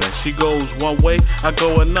aligning. She goes one way, I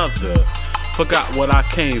go another. Forgot what I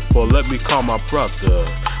came for, let me call my brother.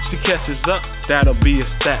 She catches up, that'll be a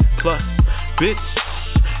stat plus. Bitch,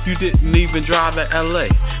 you didn't even drive to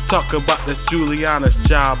LA. Talk about this Juliana's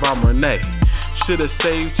job, I'm Renee. Should've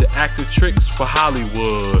saved your acting tricks for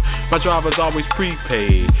Hollywood. My driver's always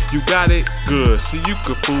prepaid. You got it? Good. So you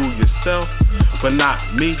could fool yourself, but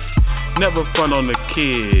not me. Never front on the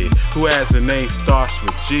kid who has a name starts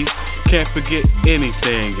with G. Can't forget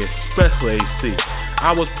anything, especially AC.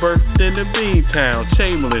 I was birthed in the Beantown,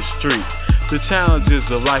 Chamberlain Street. The challenges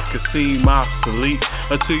of life could seem obsolete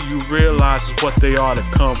until you realize what they are to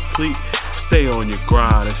complete. Stay on your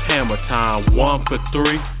grind, it's hammer time. 1 for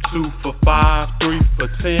 3, 2 for 5, 3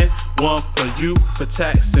 for 10. 1 for you for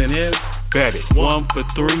taxing him. Bet it. 1 for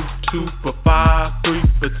 3, 2 for 5, 3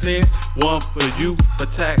 for 10. 1 for you for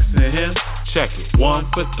taxing him. Check it.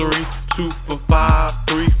 1 for 3, 2 for 5,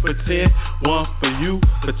 3 for 10. 1 for you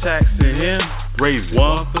for taxing him. Raise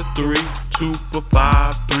 1 for 3, 2 for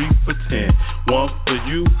 5, 3 for 10. 1 for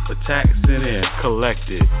you for taxing him.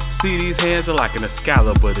 Collected. See, these hands are like an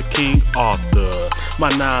Excalibur, the King Arthur.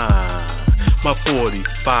 My 9, my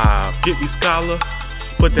 45. Get me scholar.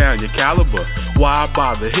 Put down your caliber. Why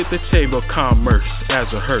bother? Hit the chamber of commerce as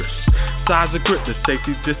a hearse. Size of grip, the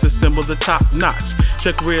safety disassemble the top notch.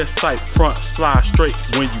 Check rear sight, front slide straight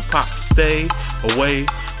when you pop. Stay away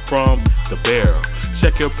from the barrel.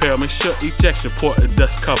 Check your peril, make sure ejection port and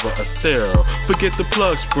dust cover a sterile. Forget the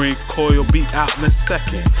plug spring, coil be out in a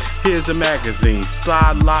second. Here's a magazine,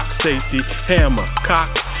 slide lock, safety, hammer,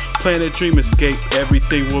 cock. Plan a dream escape,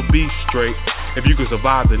 everything will be straight. If you can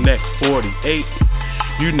survive the next 48,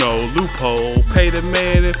 you know, loophole, pay the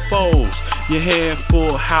man in foes. Your hand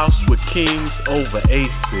full house with kings over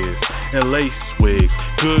aces and lace wigs.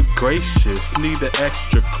 Good gracious, need an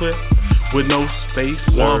extra clip with no space.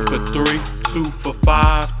 1 for 3, 2 for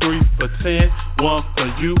 5, 3 for 10. 1 for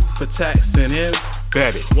you for taxing him.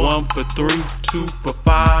 Bet it. 1 for 3, 2 for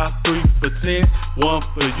 5, 3 for 10. 1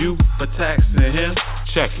 for you for taxing him.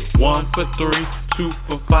 Check it. 1 for 3, 2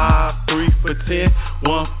 for 5, 3 for 10.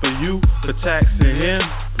 1 for you for taxing him.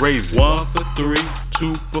 Raise 1 for 3,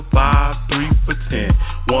 2 for 5, 3 for 10.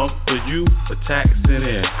 1 for you for taxing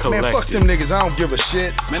him. Collected. Man, fuck them niggas. I don't give a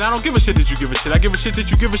shit. Man, I don't give a shit that you give a shit. I give a shit that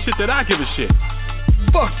you give a shit that I give a shit.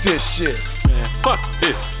 Fuck this shit. Man, fuck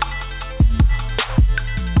this.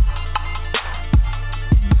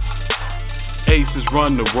 Aces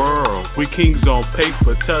run the world, we kings on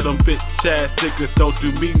paper. Tell them bitch ass niggas don't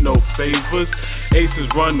do me no favors.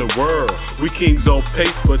 Aces run the world. We kings on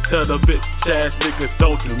paper. Tell the bitch ass niggas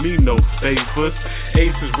don't do me no favors.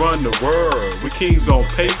 Aces run the world. We kings on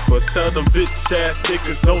paper. Tell the bitch ass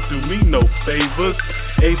niggas don't do me no favors.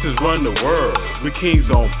 Aces run the world. We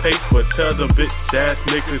kings on paper. Tell the bitch ass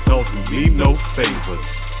niggas don't do me no favors.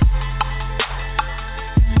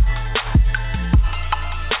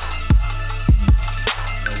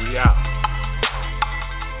 And we out.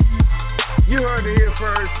 You heard it here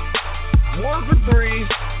first. 1 for 3,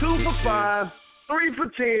 2 for 5, 3 for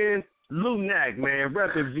 10. Lunac, man,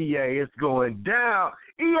 reppin' VA. It's going down.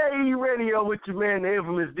 EAE Radio with your man, the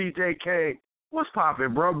infamous DJ Kane. What's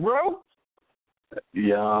poppin', bro?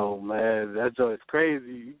 Yo, man, that joint's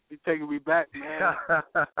crazy. You taking me back, man.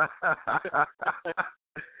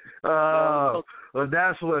 Well,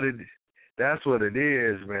 that's what it is,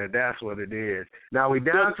 man. That's what it is. Now we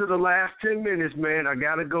down to the last 10 minutes, man. I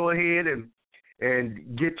gotta go ahead and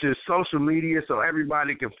get your social media so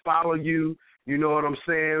everybody can follow you. You know what I'm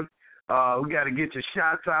saying? We got to get your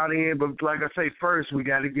shots out in, but like I say, first we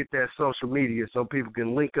got to get that social media so people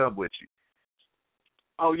can link up with you.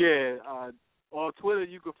 Oh, yeah. On Twitter,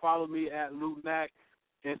 you can follow me at Lunac.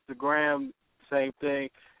 Instagram, same thing,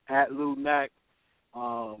 at Lunac.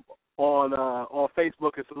 On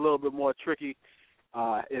Facebook, it's a little bit more tricky.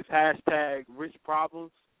 It's hashtag Rich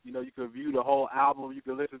Problems. You know, you can view the whole album. You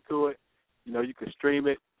can listen to it. You know, you can stream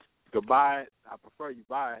it. You can buy it. I prefer you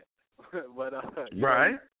buy it. But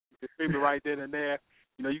right. You can stream it right then and there.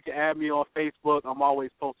 You know, you can add me on Facebook. I'm always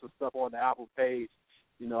posting stuff on the Apple page.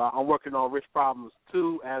 You know, I'm working on Rich Problems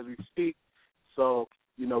 2 as we speak. So,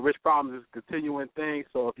 you know, Rich Problems is a continuing thing.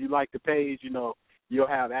 So if you like the page, you know, you'll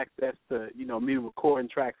have access to, you know, me recording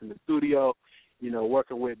tracks in the studio, you know,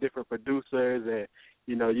 working with different producers. And,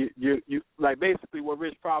 you know, you like basically what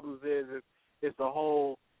Rich Problems is it's the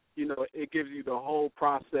whole, you know, it gives you the whole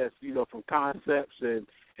process, you know, from concepts and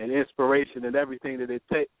inspiration and everything that it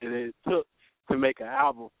took to make an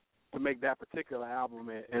album, to make that particular album,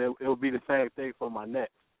 and it will be the same thing for my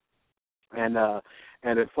next. And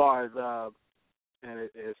as far as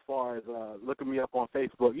looking me up on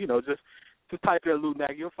Facebook, you know, just type in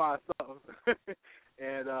Lunac, you'll find something.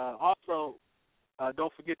 And also,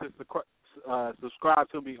 don't forget to subscribe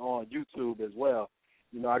to me on YouTube as well.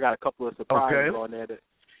 You know, I got a couple of surprises on there that,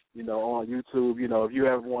 you know, on YouTube. You know, if you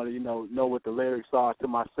ever want to, you know what the lyrics are to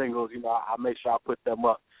my singles, you know, I'll make sure I put them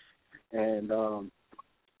up. And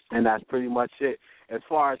that's pretty much it. As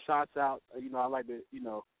far as shouts out, you know, I like to, you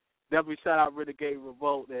know, definitely shout out Renegade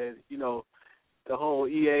Revolt and, you know, the whole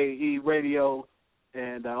EAE Radio.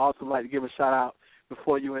 And I also like to give a shout out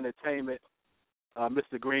Before You Entertainment,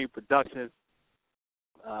 Mr. Green Productions,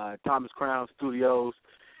 Thomas Crown Studios,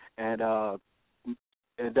 and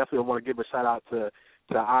definitely I want to give a shout out to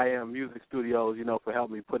I Am Music Studios, you know, for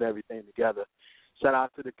helping me put everything together. Shout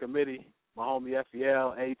out to the committee, my homie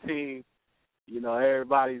FEL, 18, you know,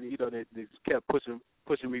 everybody, you know, that kept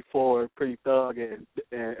pushing me forward, Pretty Thug, and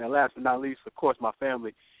last but not least, of course, my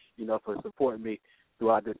family, you know, for supporting me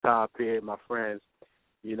throughout this time period, my friends,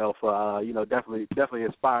 you know, for, you know, definitely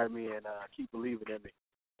inspired me and keep believing in me.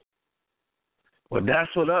 Well,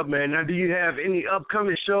 that's what up, man. Now, do you have any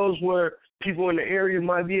upcoming shows where people in the area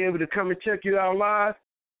might be able to come and check you out live?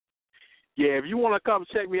 Yeah, if you want to come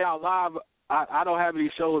check me out live, I don't have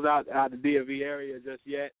any shows out the DMV area just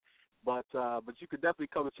yet, but you could definitely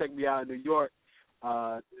come and check me out in New York.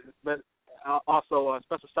 But also a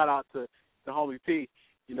special shout out to the homie P,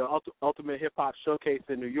 you know, Ultimate Hip Hop Showcase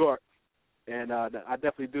in New York, and I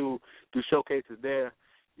definitely do showcases there.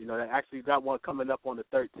 You know, I actually got one coming up on the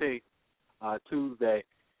 13th, Tuesday.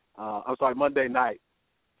 I'm sorry, Monday night,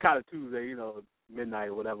 kind of Tuesday, you know, midnight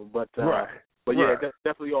or whatever. But right. But yeah,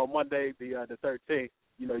 definitely on Monday, the 13th.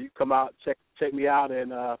 You know, you come out, check me out,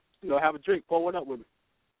 and you know, have a drink, pour one up with me.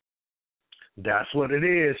 That's what it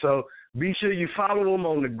is. So be sure you follow them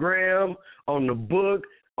on the gram, on the book,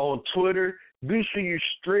 on Twitter. Be sure you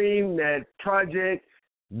stream that project,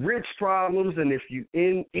 Rich Problems, and if you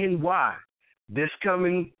in NY, this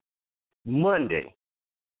coming Monday,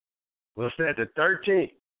 what's that, the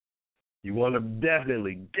 13th, you want to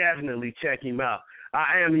definitely check him out.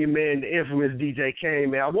 I am your man, the infamous DJ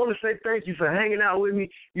Kane, man. I want to say thank you for hanging out with me,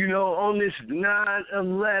 you know, on this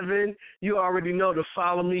 9/11. You already know to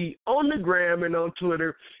follow me on the gram and on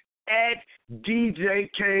Twitter at DJ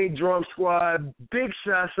Kane Drum Squad. Big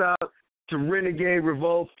shouts out to Renegade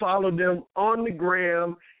Revolt. Follow them on the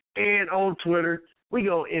gram and on Twitter. We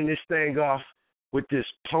going to end this thing off with this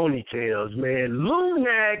ponytails, man.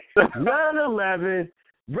 Lunac, 9/11,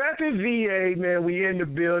 Rapid VA, man. We in the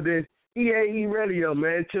building. EAE Radio,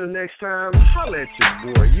 man. Till next time, holla at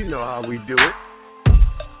your boy. You know how we do it.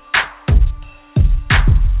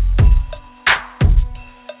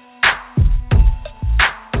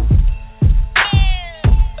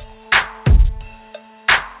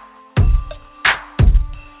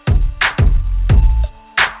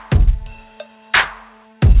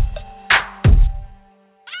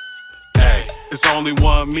 It's only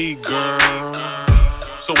one me, girl.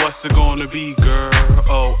 So what's it gonna be, girl?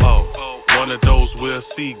 Oh, one of those we'll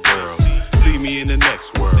see, girl. See me in the next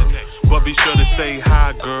world. But be sure to say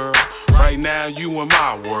hi, girl. Right now, you in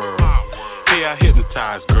my world. Hey, I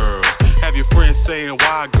hypnotize girls. Have your friends saying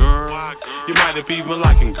why, girl? You might have even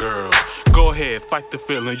liking girls. Go ahead, fight the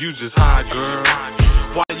feeling, you just high, girl.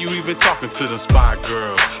 Why you even talking to the spy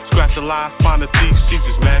girl? Scratch the lies, find the thief, she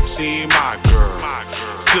just mad she ain't my girl.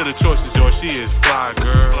 To the choices, yours, she is fly,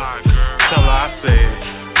 girl. Tell her I said,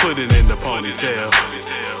 put it in the ponytail.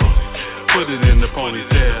 Put it in the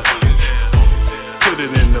ponytail. Put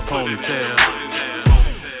it in the ponytail.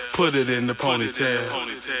 Put it in the ponytail.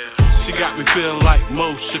 She got me feeling like Mo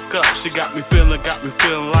shook up. She got me feeling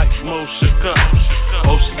like Mo shook up.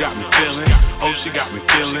 Oh, she got me feeling. Oh, she got me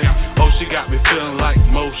feeling. Oh, she got me feeling like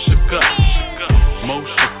Mo shook up. Mo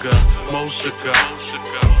shook up. Mo shook up.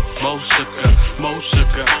 Mo shook up. Mo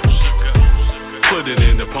shook up. Put it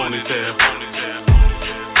in the ponytail.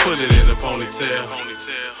 Put it in the ponytail.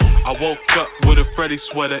 I woke up with a Freddy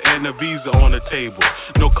sweater and a Visa on the table.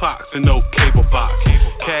 No clocks and no cable box.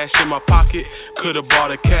 Cash in my pocket, could've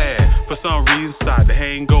bought a cab. For some reason, started to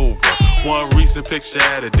hang over. One recent picture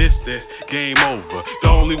at a distance, game over. The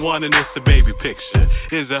only one in this a baby picture.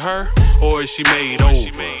 Is it her or is she made over?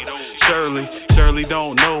 Shirley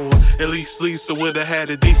don't know her. At least Lisa would've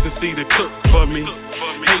had the decency to cook for me.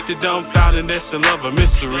 Hate the dumbfoundedness and love a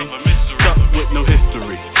mystery. Stuck with no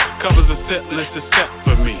history. Covers a set list except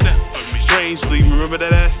for me. Strangely, remember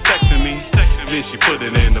that ass texting me. Then she put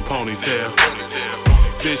it in the ponytail.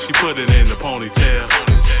 Then she put it in the ponytail.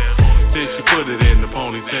 Then she put it in the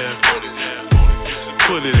ponytail.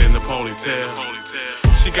 Put it in the ponytail.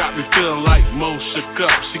 She got me feeling like Mo shook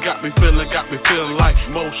up. She got me feeling like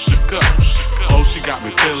Mo shook up. Oh, she got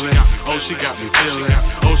me feeling. Oh, she got me feeling.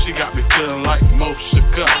 Oh, she got me feeling like Mo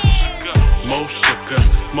shook up. Mo shook up.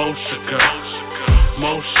 Mo shook up.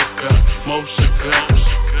 Mo shook up. Mo shook up.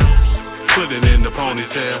 Put it in the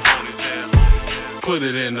ponytail. Put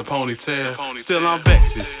it in the ponytail. Still I'm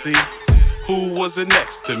vexed, you see. Who was it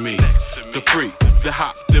next to me? The freak that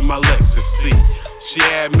hopped in my Lexus seat. She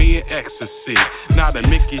had me in ecstasy, not a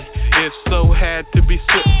Mickey. If so, had to be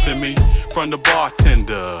slipped to me from the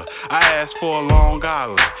bartender. I asked for a Long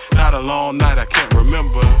Island, not a long night, I can't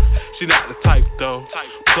remember. She not the type though,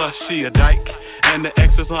 plus she a dyke, and the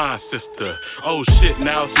ex is line sister. Oh shit,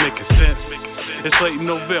 now it's making sense. It's late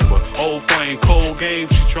November, old flame, cold game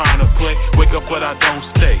she trying to play. Wake up but I don't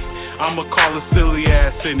stay, I'ma call her silly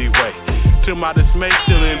ass anyway. To my dismay,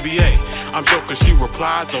 still NBA. I'm joking, she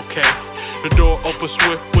replies okay. The door opens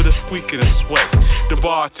swift with a squeak and a sway. The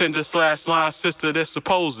bartender / line sister that's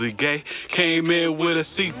supposedly gay came in with a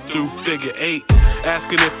see-through figure 8,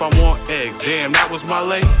 asking if I want eggs. Damn, that was my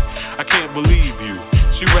late. I can't believe you.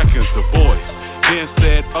 She reckons the voice. Then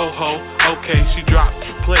said, oh ho, okay. She drops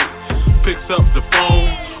the plate, picks up the phone,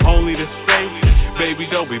 only to say, baby,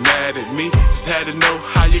 don't be mad at me. Just had to know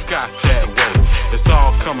how you got that way. It's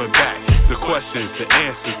all coming back. The questions, the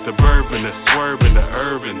answers, the bourbon, the swerving, the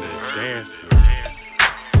urban, the dancing.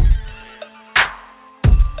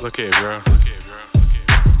 Look here, girl.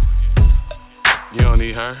 You don't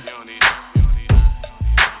need her.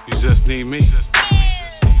 You just need me.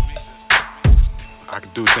 I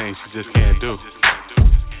can do things you just can't do.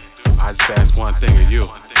 I just ask one thing of you.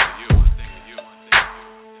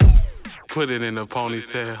 Put it in a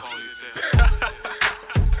ponytail.